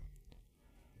shop,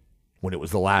 when it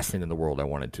was the last thing in the world I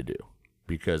wanted to do.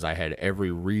 Because I had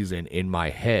every reason in my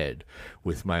head,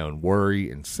 with my own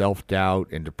worry and self-doubt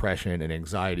and depression and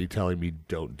anxiety, telling me,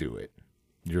 don't do it.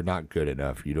 You're not good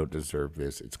enough. You don't deserve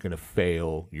this. It's going to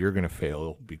fail. You're going to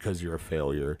fail because you're a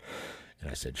failure. And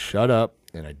I said, shut up.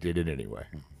 And I did it anyway.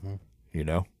 Mm-hmm. You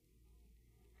know?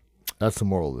 That's the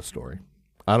moral of the story.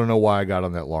 I don't know why I got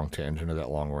on that long tangent or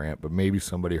that long rant, but maybe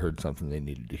somebody heard something they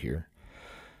needed to hear.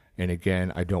 And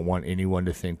again, I don't want anyone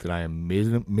to think that I am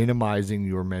minimizing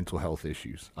your mental health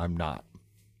issues. I'm not.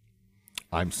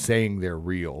 I'm saying they're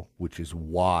real, which is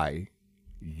why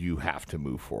you have to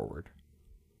move forward.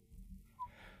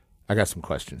 I got some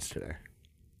questions today.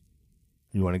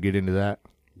 You want to get into that?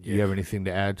 Yeah. Do you have anything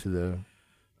to add to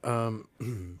the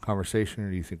conversation, or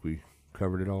do you think we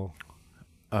covered it all?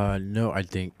 No, I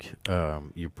think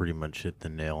you pretty much hit the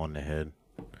nail on the head.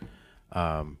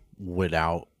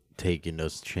 without taking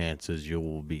those chances, you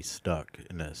will be stuck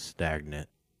in a stagnant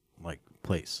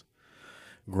place.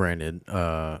 Granted,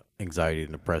 anxiety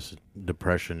and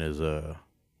depression is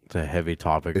it's a heavy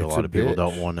topic. It's a lot a of people bitch.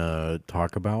 don't want to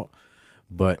talk about.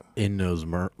 But in those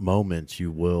moments,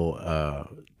 you will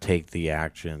take the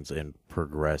actions and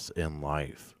progress in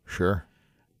life Sure.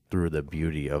 through the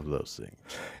beauty of those things.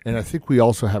 And I think we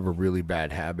also have a really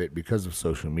bad habit because of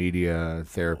social media,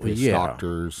 therapists, Yeah.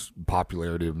 doctors,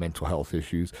 popularity of mental health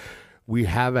issues. We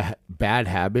have a bad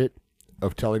habit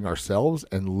of telling ourselves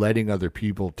and letting other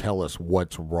people tell us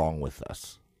what's wrong with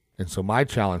us. And so my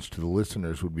challenge to the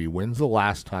listeners would be, when's the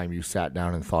last time you sat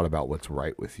down and thought about what's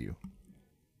right with you?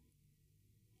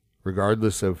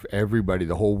 Regardless of everybody,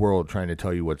 the whole world trying to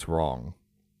tell you what's wrong,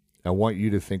 I want you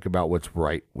to think about what's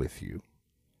right with you.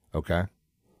 Okay?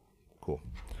 Cool.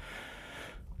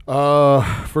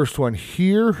 First one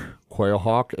here, Quail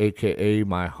Hawk, aka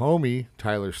my homie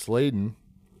Tyler Sladen.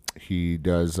 He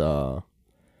does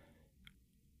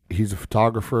he's a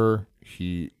photographer.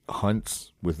 He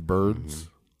hunts with birds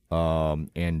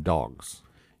and dogs.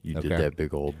 You Okay. did that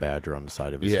big old badger on the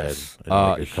side of his Yes. head.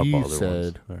 And a couple He other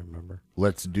said- ones, I remember.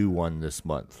 Let's do one this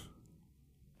month.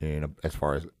 As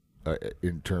far as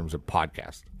in terms of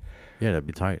podcast. Yeah, that'd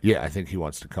be tight. Yeah, I think he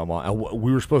wants to come on.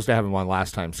 We were supposed to have him on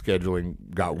last time. Scheduling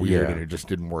got weird Yeah. and it just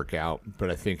didn't work out.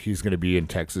 But I think he's going to be in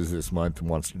Texas this month and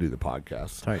wants to do the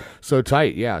podcast. Tight. So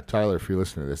tight. Yeah, Tyler, if you're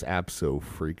listening to this,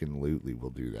 abso-freaking-lutely we'll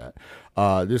do that.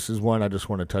 This is one I just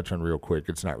want to touch on real quick.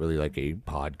 It's not really like a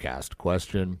podcast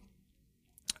question.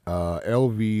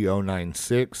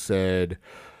 LV096 said,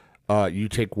 you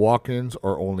take walk-ins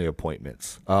or only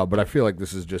appointments? But I feel like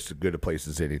this is just as good a place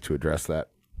as any to address that.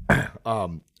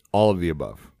 All of the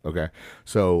above. Okay.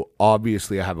 So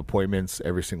obviously I have appointments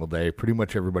every single day. Pretty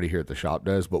much everybody here at the shop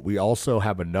does, but we also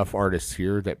have enough artists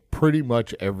here that pretty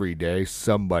much every day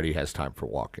somebody has time for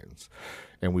walk-ins.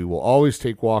 And we will always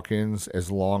take walk-ins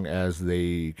as long as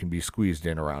they can be squeezed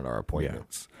in around our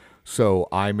appointments. So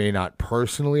I may not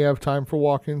personally have time for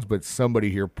walk-ins, but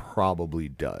somebody here probably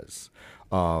does.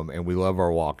 And we love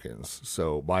our walk-ins.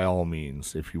 So by all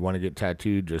means, if you want to get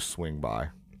tattooed, just swing by.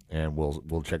 And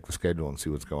we'll check the schedule and see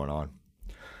what's going on.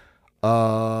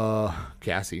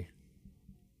 Cassie,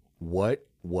 what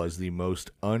was the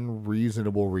most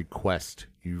unreasonable request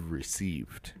you've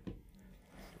received?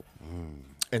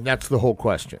 And that's the whole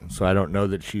question. So I don't know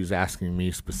that she's asking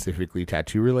me specifically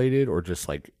tattoo related or just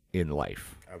like in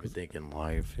life. I was thinking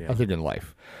life. Yeah. I think in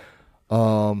life.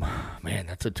 Man,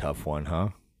 that's a tough one, huh?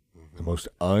 The most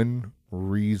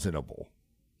unreasonable.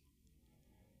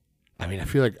 I mean, I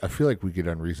feel like we get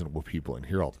unreasonable people in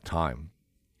here all the time.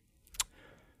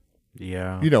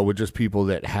 Yeah. You know, with just people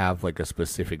that have like a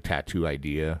specific tattoo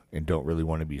idea and don't really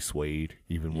want to be swayed,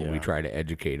 even when we Yeah. try to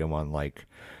educate them on like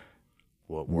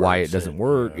What why it works doesn't and,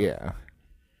 work. Yeah.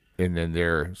 And then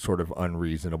they're sort of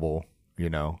unreasonable, you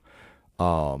know.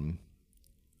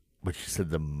 But she said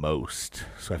the most.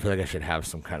 So I feel like I should have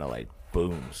some kind of like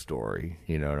boom story.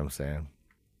 You know what I'm saying?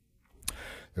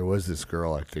 There was this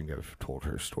girl, I think I've told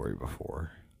her story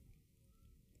before,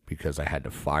 because I had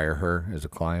to fire her as a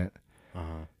client.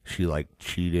 She like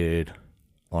cheated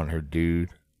on her dude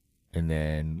and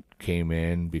then came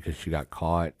in because she got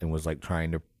caught and was like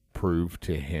trying to prove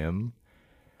to him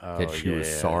that she was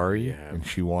sorry. Yeah. And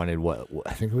she wanted what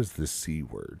I think it was the C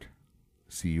word,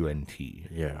 CUNT,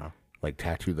 Yeah. like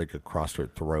tattooed like across her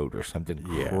throat or something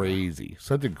Yeah. crazy.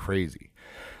 Something crazy.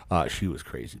 She was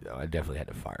crazy though. I definitely had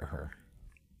to fire her.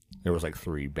 There was like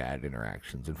 3 bad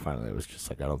interactions, and finally I was just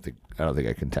like, I don't think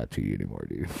I can tattoo you anymore,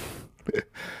 dude.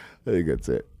 I think that's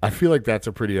it. I feel like that's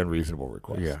a pretty unreasonable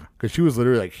request. Yeah. Because she was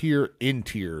literally like here in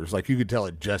tears, like you could tell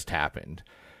it just happened,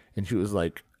 and she was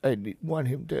like, want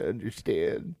him to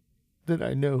understand that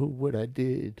I know what I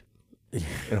did. And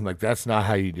I'm like, that's not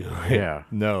how you do it. Yeah.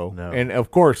 No. No. And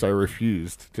of course I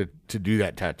refused to do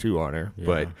that tattoo on her,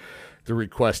 but the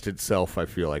request itself I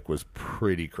feel like was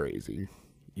pretty crazy.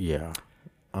 Yeah.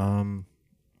 Dang,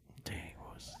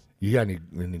 what was You got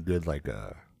any good like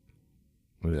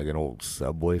maybe like an old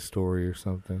Subway story or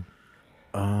something?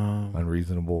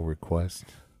 Unreasonable request.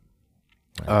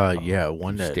 yeah,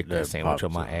 one that Stick that sandwich pops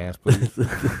on my up. ass,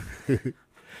 please.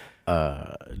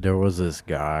 There was this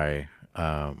guy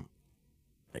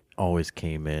always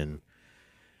came in.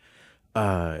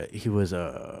 He was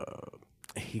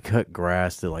he cut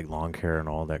grass, did like lawn care and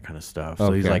all that kind of stuff.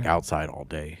 So he's Okay. like outside all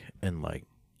day, and like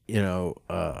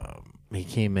he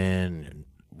came in and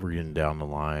we're getting down the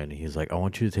line. He's like, I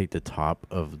want you to take the top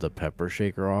of the pepper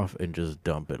shaker off and just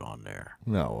dump it on there.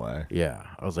 No way. Yeah,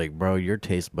 I was like, bro, your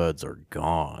taste buds are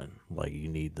gone. Like, you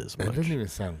need this That much. doesn't even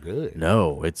sound good.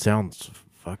 No, it sounds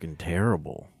fucking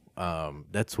terrible.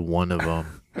 That's one of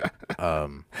them.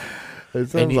 It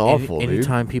sounds awful, dude.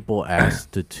 Anytime people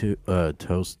ask to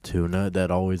toast tuna,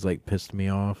 that always like pissed me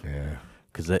off. Yeah.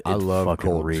 Because it I love fucking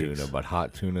cold reeks. tuna, but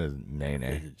hot tuna is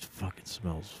nay-nay. It fucking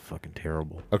smells fucking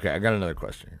terrible. Okay, I got another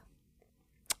question here.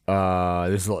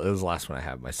 This is the last one I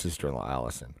have. My sister-in-law,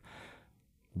 Allison.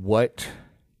 What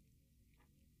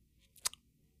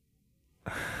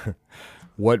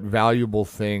valuable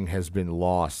thing has been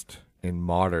lost in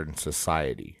modern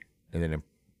society? And then in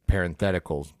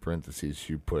parentheses,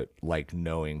 you put like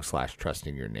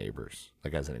knowing/trusting your neighbors,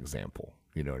 like as an example.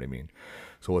 You know what I mean?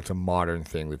 So what's a modern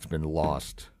thing that's been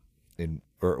lost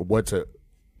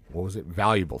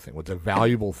valuable thing? What's a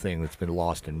valuable thing that's been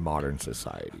lost in modern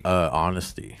society?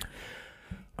 Honesty,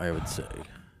 I would say.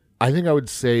 I think I would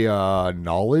say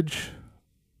knowledge.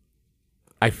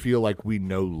 I feel like we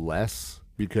know less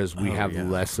because we have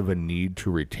less of a need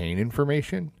to retain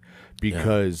information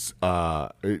because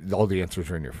all the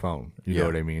answers are in your phone. You know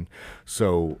what I mean?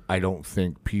 So I don't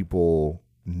think people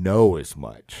know as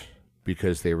much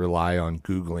because they rely on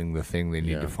Googling the thing they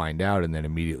need to find out and then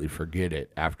immediately forget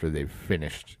it after they've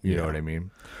finished. You know what I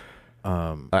mean?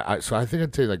 So I think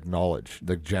I'd say like knowledge,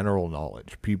 like general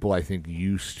knowledge. People I think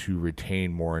used to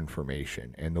retain more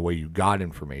information, and the way you got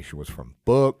information was from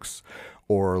books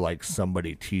or like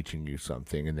somebody teaching you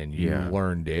something, and then you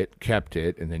learned it, kept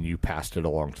it, and then you passed it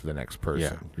along to the next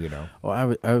person. You know.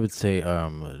 Well, I would say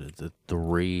the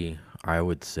three I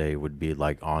would say would be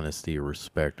like honesty,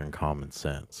 respect, and common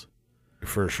sense.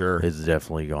 For sure, it's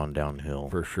definitely gone downhill.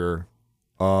 For sure.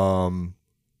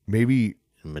 Maybe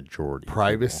majority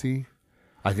privacy.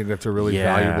 I think that's a really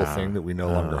valuable thing that we no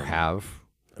longer have.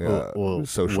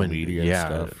 Social media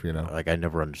and stuff, you know. Like I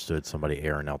never understood somebody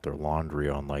airing out their laundry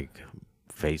on like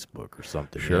Facebook or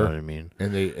something. Sure. You know what I mean?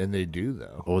 And they do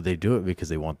though. Well, they do it because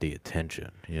they want the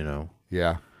attention, you know.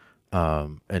 Yeah.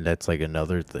 And that's like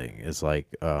another thing. Is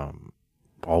like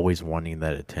always wanting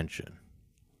that attention.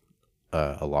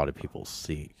 A lot of people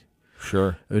seek.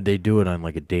 Sure. They do it on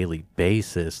like a daily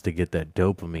basis to get that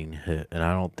dopamine hit, and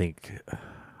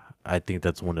I think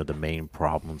that's one of the main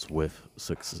problems with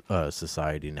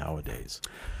society nowadays,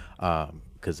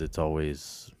 because it's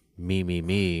always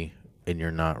me, and you're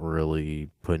not really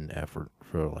putting effort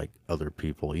for like other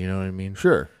people. You know what I mean?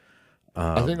 Sure.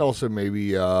 I think also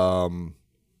maybe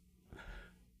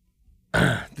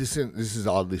this is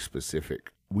oddly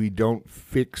specific. We don't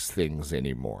fix things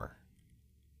anymore.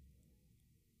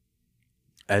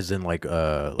 As in like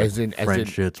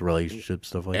friendships, relationships,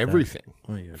 stuff like everything.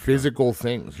 That. Everything. Physical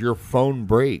things. Your phone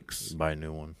breaks. Buy a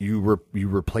new one. You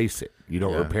replace it. You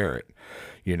don't repair it.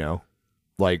 You know?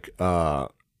 Like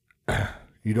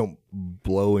you don't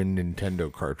blow in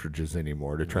Nintendo cartridges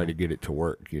anymore to try to get it to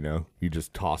work, you know? You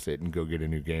just toss it and go get a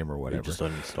new game or whatever. You just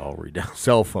uninstall, redown.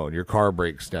 Cell phone, your car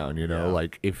breaks down, you know?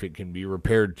 Like if it can be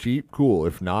repaired cheap, cool.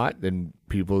 If not, then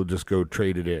people just go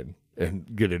trade it in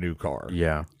and get a new car.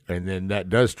 Yeah. And then that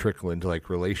does trickle into like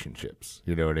relationships.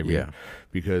 You know what I mean? Yeah.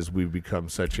 Because we've become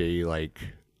such a like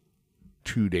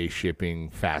 2-day shipping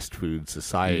fast food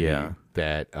society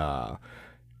that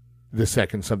the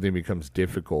second something becomes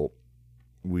difficult,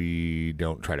 we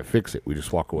don't try to fix it. We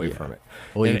just walk away from it.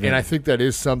 Well, and I think that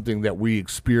is something that we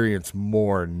experience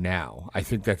more now. I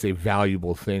think that's a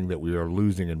valuable thing that we are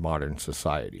losing in modern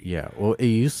society. Yeah. Well, it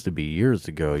used to be years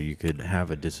ago you could have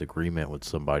a disagreement with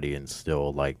somebody and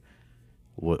still like,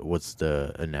 what's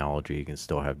the analogy? You can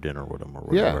still have dinner with them or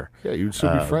whatever. Yeah, you'd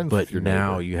still be friends with your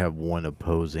now neighbor. You have one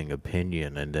opposing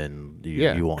opinion, and then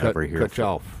you won't ever hear cut you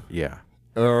off. Yeah.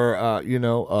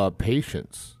 Or,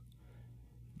 patience.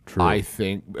 True. I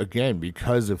think, again,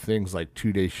 because of things like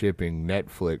 2-day shipping,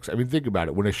 Netflix. I mean, think about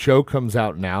it. When a show comes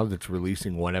out now that's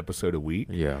releasing one episode a week,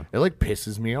 it like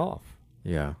pisses me off.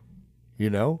 Yeah.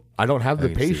 You know? I don't have the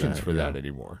patience for that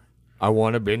anymore. I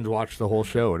want to binge watch the whole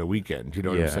show in a weekend. You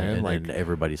know what I'm saying? And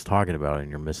everybody's talking about it,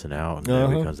 and you're missing out, and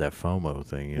then it becomes that FOMO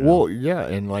thing. You know? Well, yeah,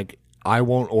 and like I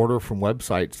won't order from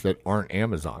websites that aren't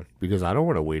Amazon because I don't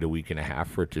want to wait a week and a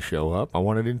half for it to show up. I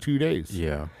want it in 2 days.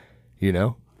 Yeah, you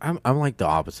know, I'm like the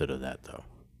opposite of that though.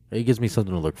 It gives me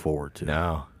something to look forward to.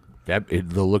 No,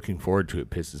 the looking forward to it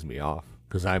pisses me off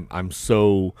because I'm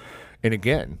so, and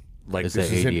again. Like it's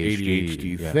this is an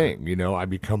ADHD thing, you know. I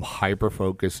become hyper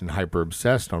focused and hyper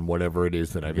obsessed on whatever it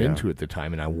is that I'm into at the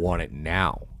time, and I want it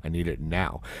now. I need it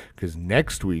now because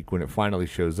next week when it finally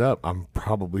shows up, I'm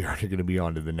probably already going to be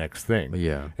on to the next thing.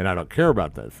 Yeah, and I don't care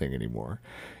about that thing anymore.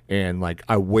 And like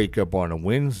I wake up on a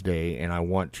Wednesday and I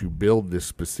want to build this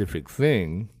specific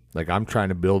thing. Like I'm trying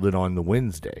to build it on the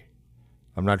Wednesday.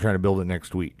 I'm not trying to build it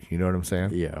next week. You know what I'm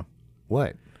saying? Yeah.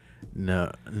 What?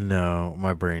 No,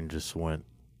 my brain just went.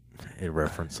 it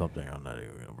referenced something. I'm not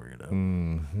even gonna bring it up.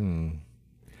 Mm-hmm.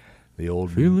 The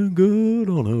old Feeling good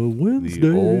on a Wednesday.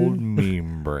 the old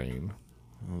meme brain.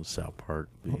 South Park,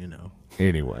 but, you know.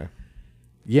 Anyway,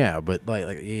 Yeah, but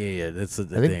yeah, that's the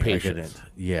I think thing. patience.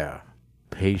 Yeah,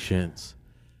 patience.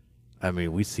 I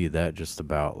mean, we see that just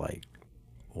about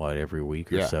every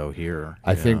week or Yeah. so here.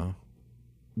 I you think know?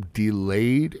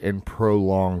 delayed and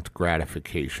prolonged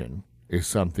gratification is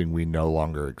something we no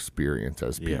longer experience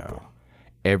as people. Yeah.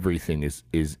 Everything is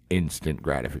instant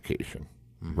gratification,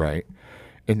 Mm-hmm. right?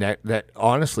 And that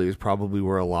honestly is probably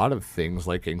where a lot of things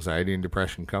like anxiety and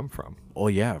depression come from. Oh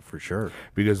yeah, for sure.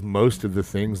 Because most of the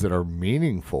things that are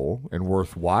meaningful and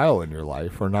worthwhile in your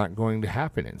life are not going to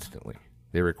happen instantly.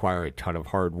 They require a ton of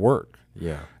hard work,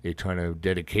 Yeah, a ton of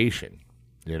dedication,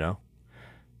 you know?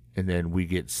 And then we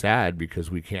get sad because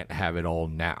we can't have it all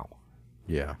now,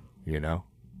 yeah, you know?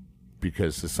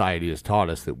 Because society has taught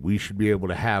us that we should be able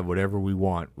to have whatever we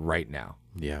want right now.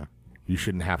 yeah. You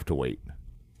shouldn't have to wait.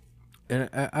 And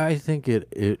I think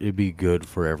it'd be good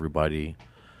for everybody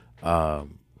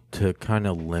to kind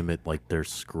of limit their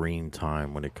screen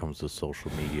time when it comes to social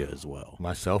media as well.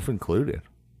 Myself included.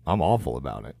 I'm awful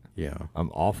about it. Yeah, I'm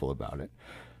awful about it.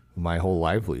 My whole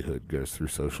livelihood goes through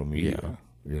social media,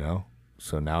 you know?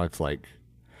 So now it's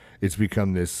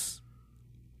become this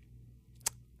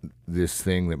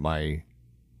thing that my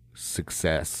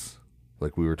success,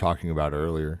 like we were talking about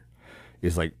earlier,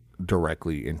 is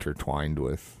directly intertwined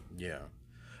with. yeah.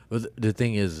 But the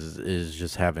thing is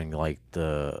just having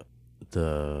the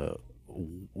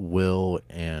will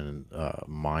and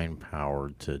mind power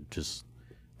to just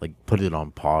put it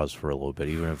on pause for a little bit,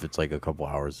 even if it's a couple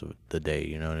hours of the day.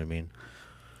 You know what I mean?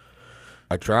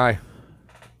 I try.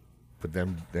 But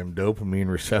them dopamine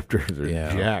receptors are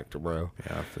Yeah. jacked, bro.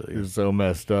 Yeah, I feel you. It's so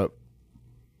messed up.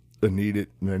 I need it.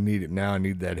 I need it now. I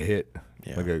need that hit.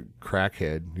 Yeah. Like a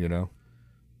crackhead, you know?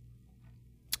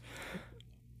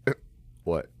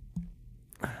 What?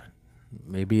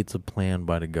 Maybe it's a plan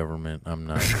by the government. I'm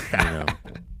not,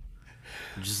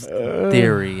 just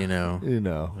theory. You know.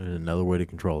 There's another way to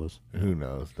control us. Who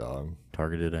knows, dog?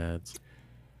 Targeted ads.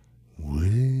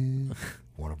 Want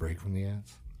to break from the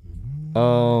ads?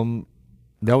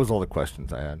 That was all the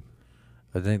questions I had.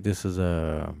 I think this is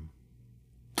a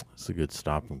good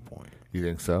stopping point. You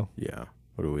think so? Yeah.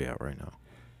 What are we at right now?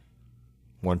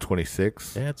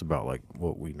 126? Yeah, it's about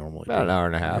what we normally About do. an hour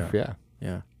and a half, yeah.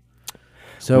 Yeah.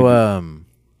 So,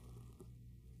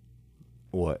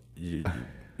 What?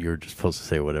 you're just supposed to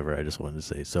say whatever I just wanted to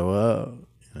say. So,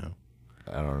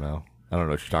 I don't know. I don't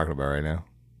know what you're talking about right now.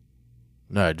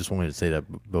 no, I just wanted to say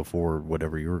that before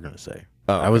whatever you were going to say.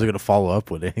 Oh, I wasn't going to follow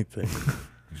up with anything.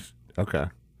 Okay.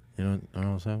 You know what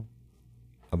I'm saying?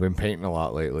 I've been painting a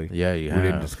lot lately. Yeah, you We have.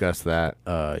 didn't discuss that.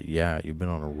 Yeah, you've been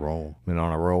on a roll. Been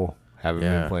on a roll. Haven't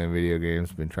Yeah. been playing video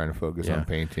games. Been trying to focus Yeah. on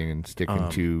painting and sticking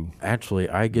to. Actually,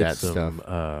 I get That some.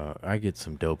 stuff. I get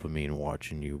some dopamine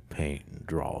watching you paint and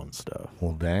draw and stuff.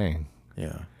 Well, dang.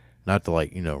 Yeah, not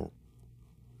to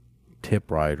tip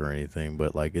right or anything,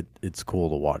 but it's cool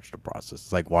to watch the process.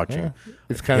 It's like watching. Yeah.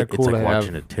 It's kind of cool It's to like have.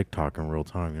 watching a TikTok in real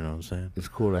time. You know what I'm saying? It's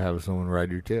cool to have someone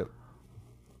ride your tip.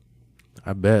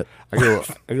 I bet. I get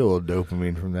a little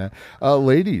dopamine from that.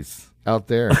 Ladies out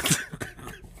there,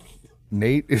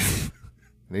 Nate's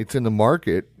in the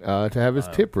market to have his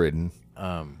tip ridden.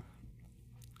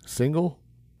 Single,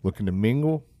 looking to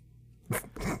mingle.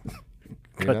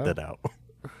 Cut that out.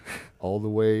 All the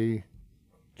way,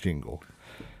 jingle.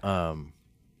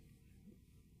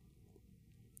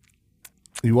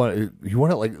 You want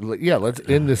it yeah. Let's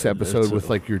end this episode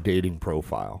with your dating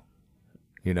profile.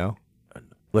 You know,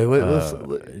 let's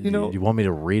You want me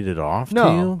to read it off to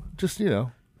no, you? just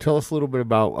tell us a little bit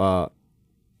about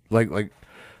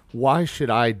why should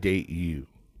I date you,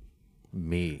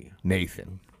 Me.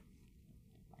 Nathan?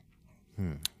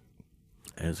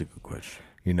 That's a good question.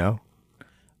 You know,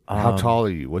 how tall are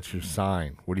you? What's your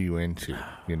sign? What are you into?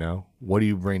 You know, what do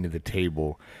you bring to the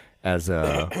table as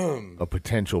a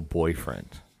potential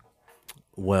boyfriend?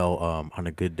 Well, on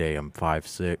a good day, I'm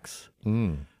 5'6".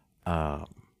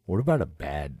 What about a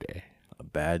bad day? A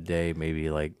bad day, maybe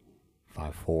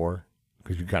 5'4",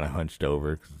 because you kind of hunched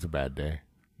over because it's a bad day.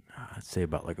 I'd say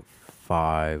about a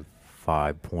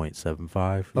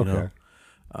 5.75. You know,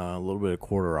 a little bit of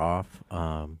quarter off.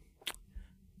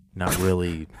 Not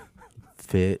really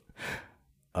fit.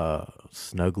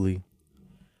 Snuggly.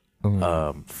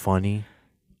 Funny.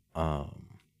 I've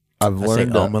I say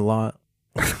learned a lot.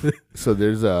 So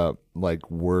there's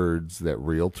like words that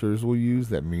realtors will use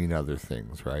that mean other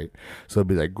things, right? So it'd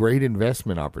be like great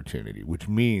investment opportunity, which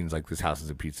means like this house is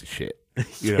a piece of shit.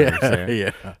 You know what I'm saying?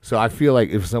 Yeah. So I feel like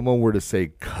if someone were to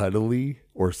say cuddly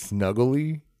or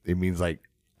snuggly, it means like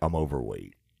I'm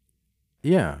overweight,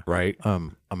 Yeah. right?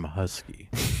 I'm a husky.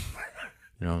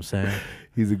 You know what I'm saying?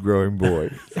 He's a growing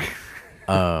boy.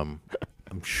 I'm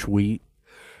sweet.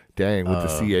 Dang, with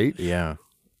the CH? Yeah.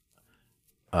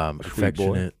 Sweet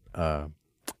boy. Affectionate.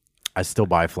 I still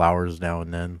buy flowers now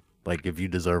and then. Like if you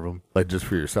deserve them. Like just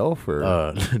for yourself,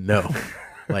 or No.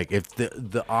 Like if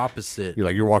the opposite. you're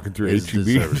like you're walking through is HEB,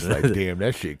 deserved. it's like damn,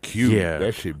 that shit cute. Yeah.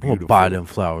 That shit I'm beautiful. gonna buy them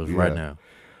flowers right Yeah.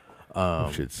 now.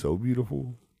 That shit's so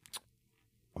beautiful.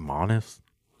 I'm honest.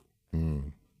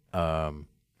 Mm.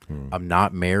 I'm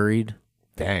not married.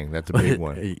 Dang, that's a big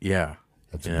one. Yeah.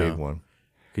 That's You a know, big one.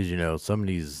 Because some of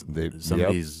these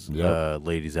Yep.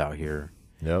 ladies out here,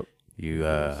 Yep. you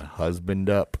Husband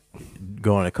up.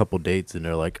 go on a couple dates and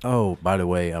they're like, "Oh, by the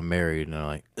way, I'm married," and I'm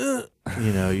like,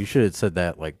 you should have said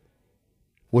that. Like,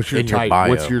 What's your in your type? bio.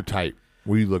 What's your type?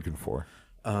 What are you looking for?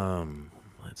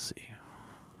 let's see,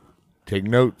 Take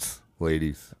notes,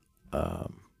 ladies.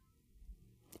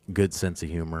 good sense of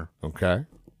humor. Okay.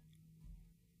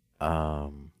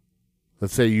 Um,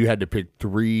 Let's say you had to pick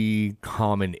 3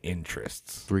 common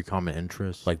interests. 3 common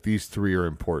interests. Like these 3 are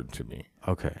important to me.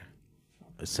 Okay,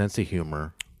 a sense of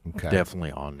humor, Okay.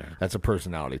 definitely on there. That's a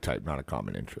personality type, not a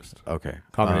common interest. Okay,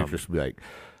 Common interest would be like,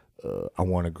 I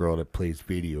want a girl that plays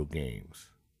video games.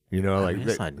 You know, I like mean,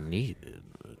 it's that, not needed.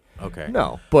 Okay,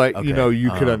 no, but you Okay, know, you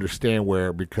could understand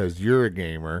where because you're a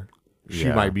gamer, she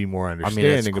Yeah. might be more I mean,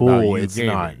 understanding it's about cool. you It's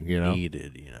gaming. not You know,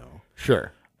 needed. You know.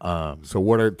 sure. So,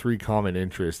 what are 3 common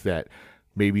interests that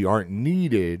maybe aren't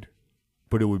needed,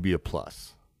 but it would be a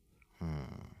plus?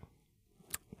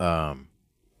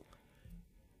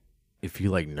 If you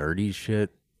like nerdy shit,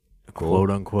 Cool.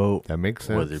 quote unquote, That makes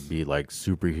sense. whether it be like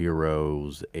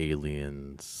superheroes,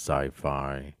 aliens,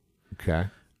 sci-fi, Okay.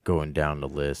 going down the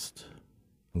list.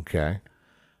 Okay.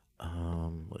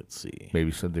 Let's see.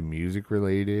 Maybe something music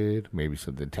related. Maybe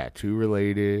something tattoo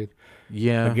related.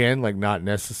 Yeah, Again, like not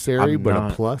necessary, I'm but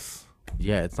not- a plus.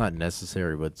 yeah, it's not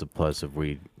necessary, but it's a plus if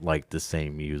we like the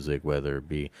same music, whether it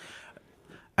be.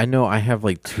 I know I have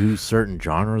like 2 certain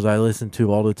genres I listen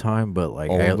to all the time, but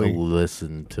like I Only?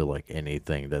 listen to like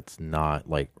anything that's not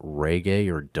like reggae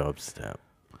or dubstep.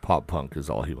 Pop punk is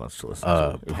all he wants to listen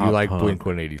to. If you pop like punk. Blink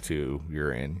 182,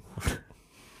 you're in.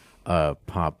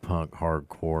 Pop punk,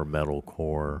 hardcore,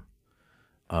 metalcore.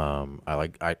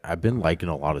 I've been liking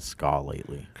a lot of ska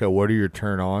lately. Okay, what are your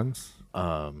turn-ons?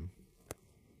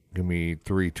 Give me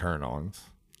 3 turn-ons.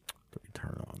 3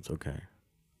 turn-ons, okay.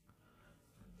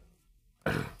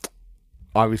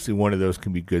 Obviously, one of those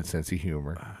can be good sense of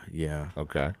humor. Yeah.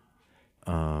 Okay.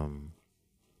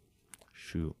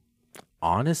 Shoot.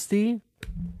 Honesty,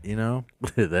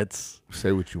 that's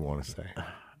Say what you want to say.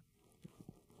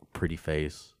 pretty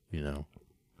face,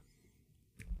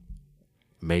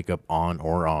 Makeup on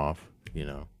or off,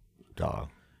 Dog.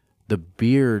 The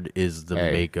beard is the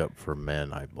Hey. makeup for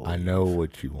men, I believe. I know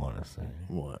what you want to say.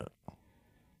 What?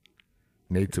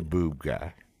 Nate's a boob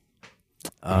guy. He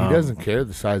doesn't care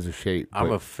the size or shape. I'm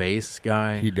but a face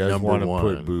guy. he does number want to one.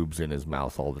 put boobs in his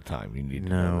mouth all the time. You need to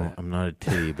know No, that. I'm not a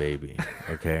titty baby.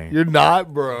 Okay. You're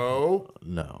not, bro.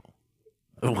 No.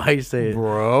 Why you say it?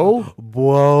 Bro.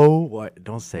 Whoa. Why?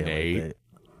 Don't say Nate. it like that.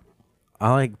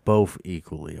 I like both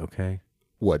equally, okay?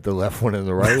 What, the left one and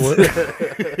the right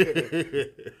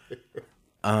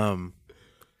one?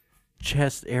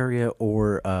 Chest area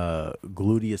or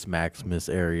gluteus maximus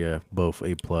area, both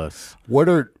A+. What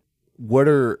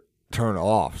are turn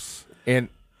offs? And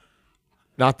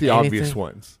not the obvious Anything?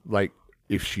 ones. Like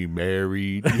if she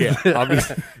married. Yeah,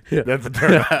 obviously that's a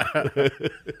turn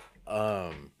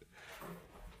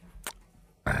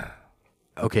off.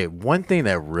 Okay, one thing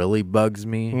that really bugs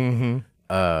me,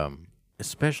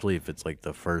 especially if it's like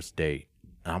the first date,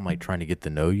 and I'm like trying to get to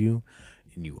know you,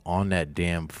 and you on that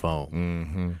damn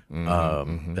phone.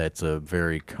 That's a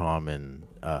very common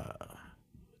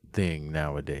thing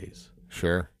nowadays.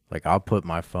 Sure. Like I'll put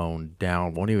my phone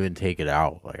down, won't even take it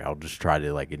out. Like I'll just try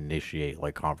to like initiate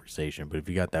like conversation. But if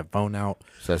you got that phone out,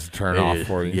 So that's a turn off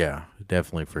for you. yeah,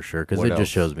 definitely for sure, because What it else?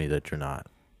 just shows me that you're not,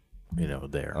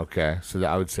 there. Okay. So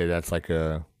I would say that's like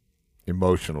a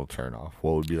emotional turn off.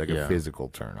 What would be like a Yeah. physical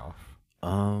turn off?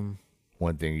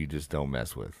 One thing you just don't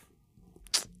mess with.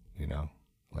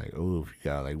 Like, oh, if you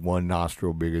got like one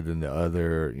nostril bigger than the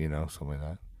other, something like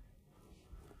that.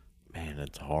 Man,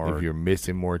 it's If hard. you're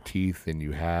missing more teeth than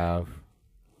you have.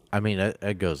 I mean,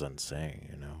 that goes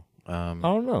unsaying, I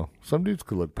don't know. Some dudes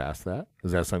could look past that.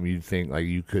 Is that something you'd think like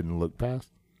you couldn't look past?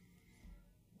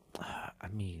 I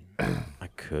mean, I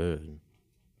could.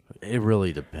 It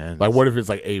really depends. Like, what if it's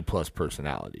like A+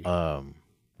 personality,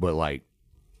 but like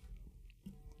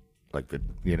the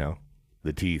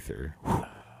the teeth or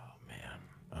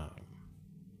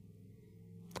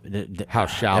how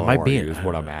shallow are you is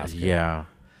what I'm asking. Yeah,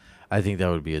 I think that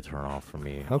would be a turnoff for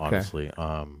me. Okay. Honestly.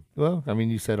 Well, I mean,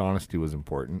 you said honesty was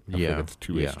important. I feel Yeah, like it's a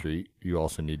two-way yeah. street. You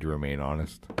also need to remain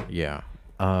honest. Yeah.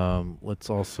 Let's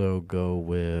also go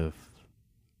with.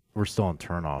 We're still on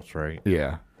turnoffs, right?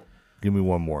 Yeah. Give me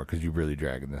one more because you're really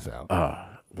dragging this out.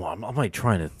 Well, I'm like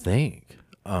trying to think.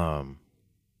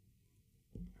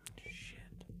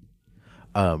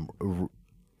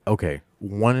 Okay.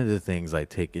 One of the things I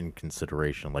take in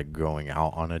consideration, like going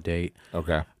out on a date,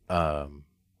 Okay.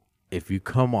 if you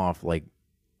come off like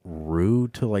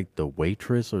rude to like the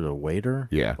waitress or the waiter,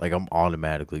 Yeah. like I'm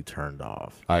automatically turned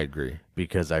off I agree.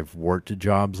 because I've worked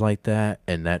jobs like that,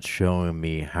 and that's showing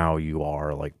me how you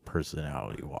are, like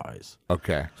personality wise.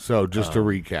 Okay. So just to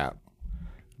recap,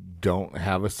 don't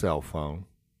have a cell phone.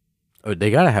 Oh,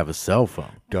 they gotta have a cell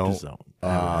phone. Don't Just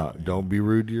don't. don't be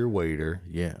rude to your waiter.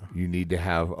 Yeah. You need to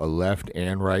have a left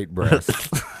and right breast.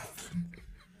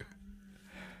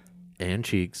 And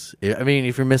cheeks. I mean,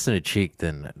 if you're missing a cheek,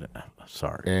 then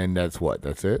sorry. And that's what?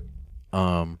 That's it?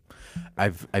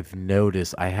 I've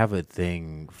noticed I have a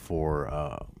thing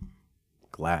for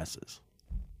glasses.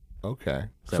 Okay.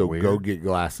 that So weird? go get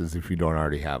glasses if you don't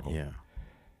already have them. Yeah.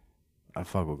 I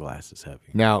fuck with glasses heavy.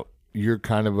 Now, you're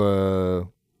kind of a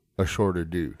shorter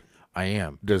dude. I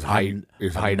am. Does height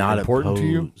is height not important to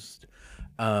you? opposed.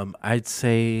 I'd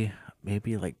say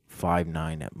maybe like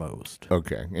 5'9" at most.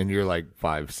 Okay. And you're like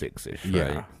 5'6" ish, Yeah.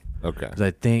 right? Okay. Because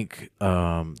I think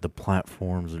the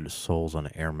platforms or the soles on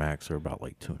the Air Max are about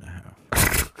like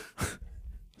 2.5.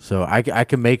 So I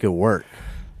can make it work.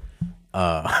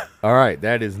 All right,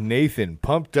 that is Nathan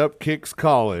Pumped Up Kicks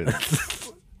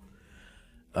Collins.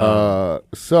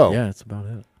 So Yeah, that's about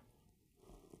it.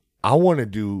 I want to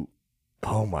do.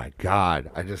 Oh my God!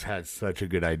 I just had such a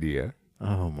good idea.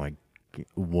 Oh my,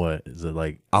 what is it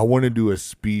like? I want to do a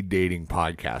speed dating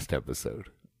podcast episode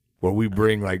where we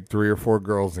bring like 3 or 4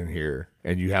 girls in here,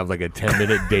 and you have like a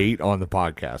 10-minute date on the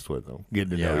podcast with them,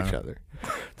 getting to know Yeah. each other.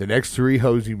 The next 3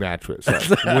 hoes you match with, sorry,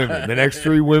 women. The next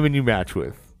 3 women you match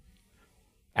with,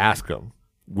 ask them,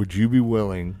 would you be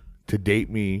willing to date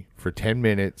me for 10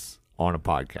 minutes on a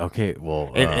podcast? Okay,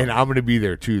 well, And I'm going to be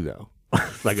there too, though,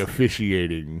 like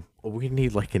officiating. we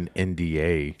need like an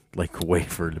NDA, like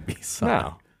waiver to be signed.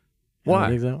 No. You don't Why?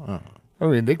 think so? Oh. I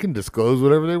mean, they can disclose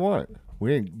whatever they want.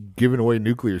 We ain't giving away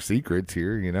nuclear secrets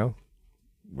here, you know?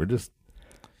 We're just,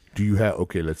 do you have,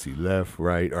 okay, let's see, left,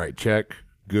 right, all right, check,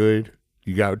 good.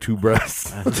 You got 2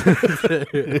 breasts.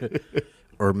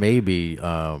 Or maybe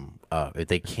if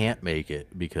they can't make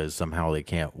it because somehow they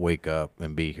can't wake up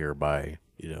and be here by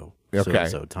so Okay. and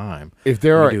so time. If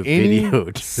there we are do a any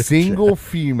video single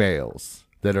females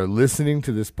that are listening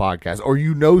to this podcast, or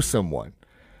you know someone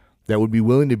that would be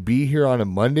willing to be here on a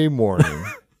Monday morning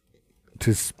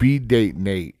to speed date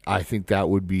Nate, I think that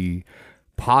would be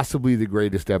possibly the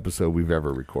greatest episode we've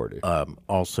ever recorded.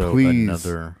 Also, Please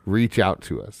another reach out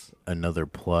to us.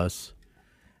 plus.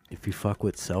 If you fuck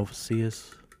with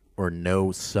Celsius or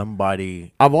know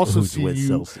somebody, I've also who's seen with you.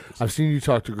 Celsius. I've seen you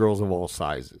talk to girls of all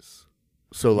sizes,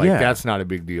 so like Yeah. that's not a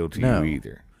big deal to No. you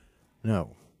either.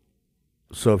 No,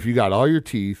 So if you got all your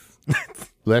teeth,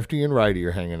 lefty and righty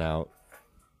are hanging out,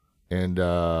 and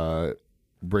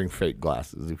bring fake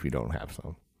glasses if you don't have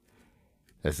some.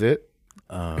 That's it.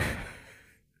 that's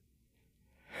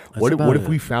What about if it.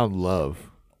 we found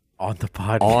love on the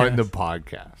podcast? on the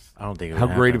podcast? I don't think it How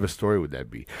would great happen. of a story would that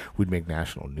be? We'd make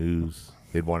national news.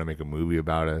 They'd want to make a movie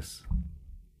about us.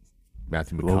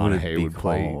 Matthew What would it McConaughey be would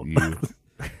play called? you.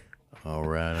 All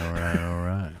right.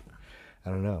 I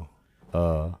don't know.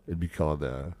 It'd be called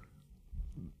the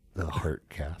Heart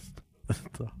Cast.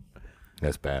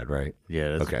 That's bad, right?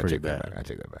 Yeah, that's Okay, I pretty take that bad. back. I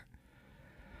take that back.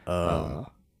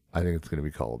 I think it's gonna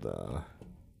be called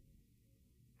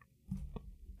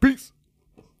Peace.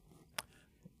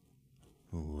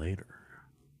 Later.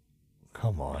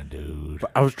 Come on, dude.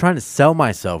 I was trying to sell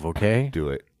myself. Okay, Do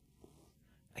it.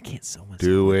 I can't sell myself.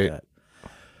 Do like it.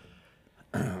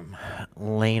 that.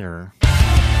 Later.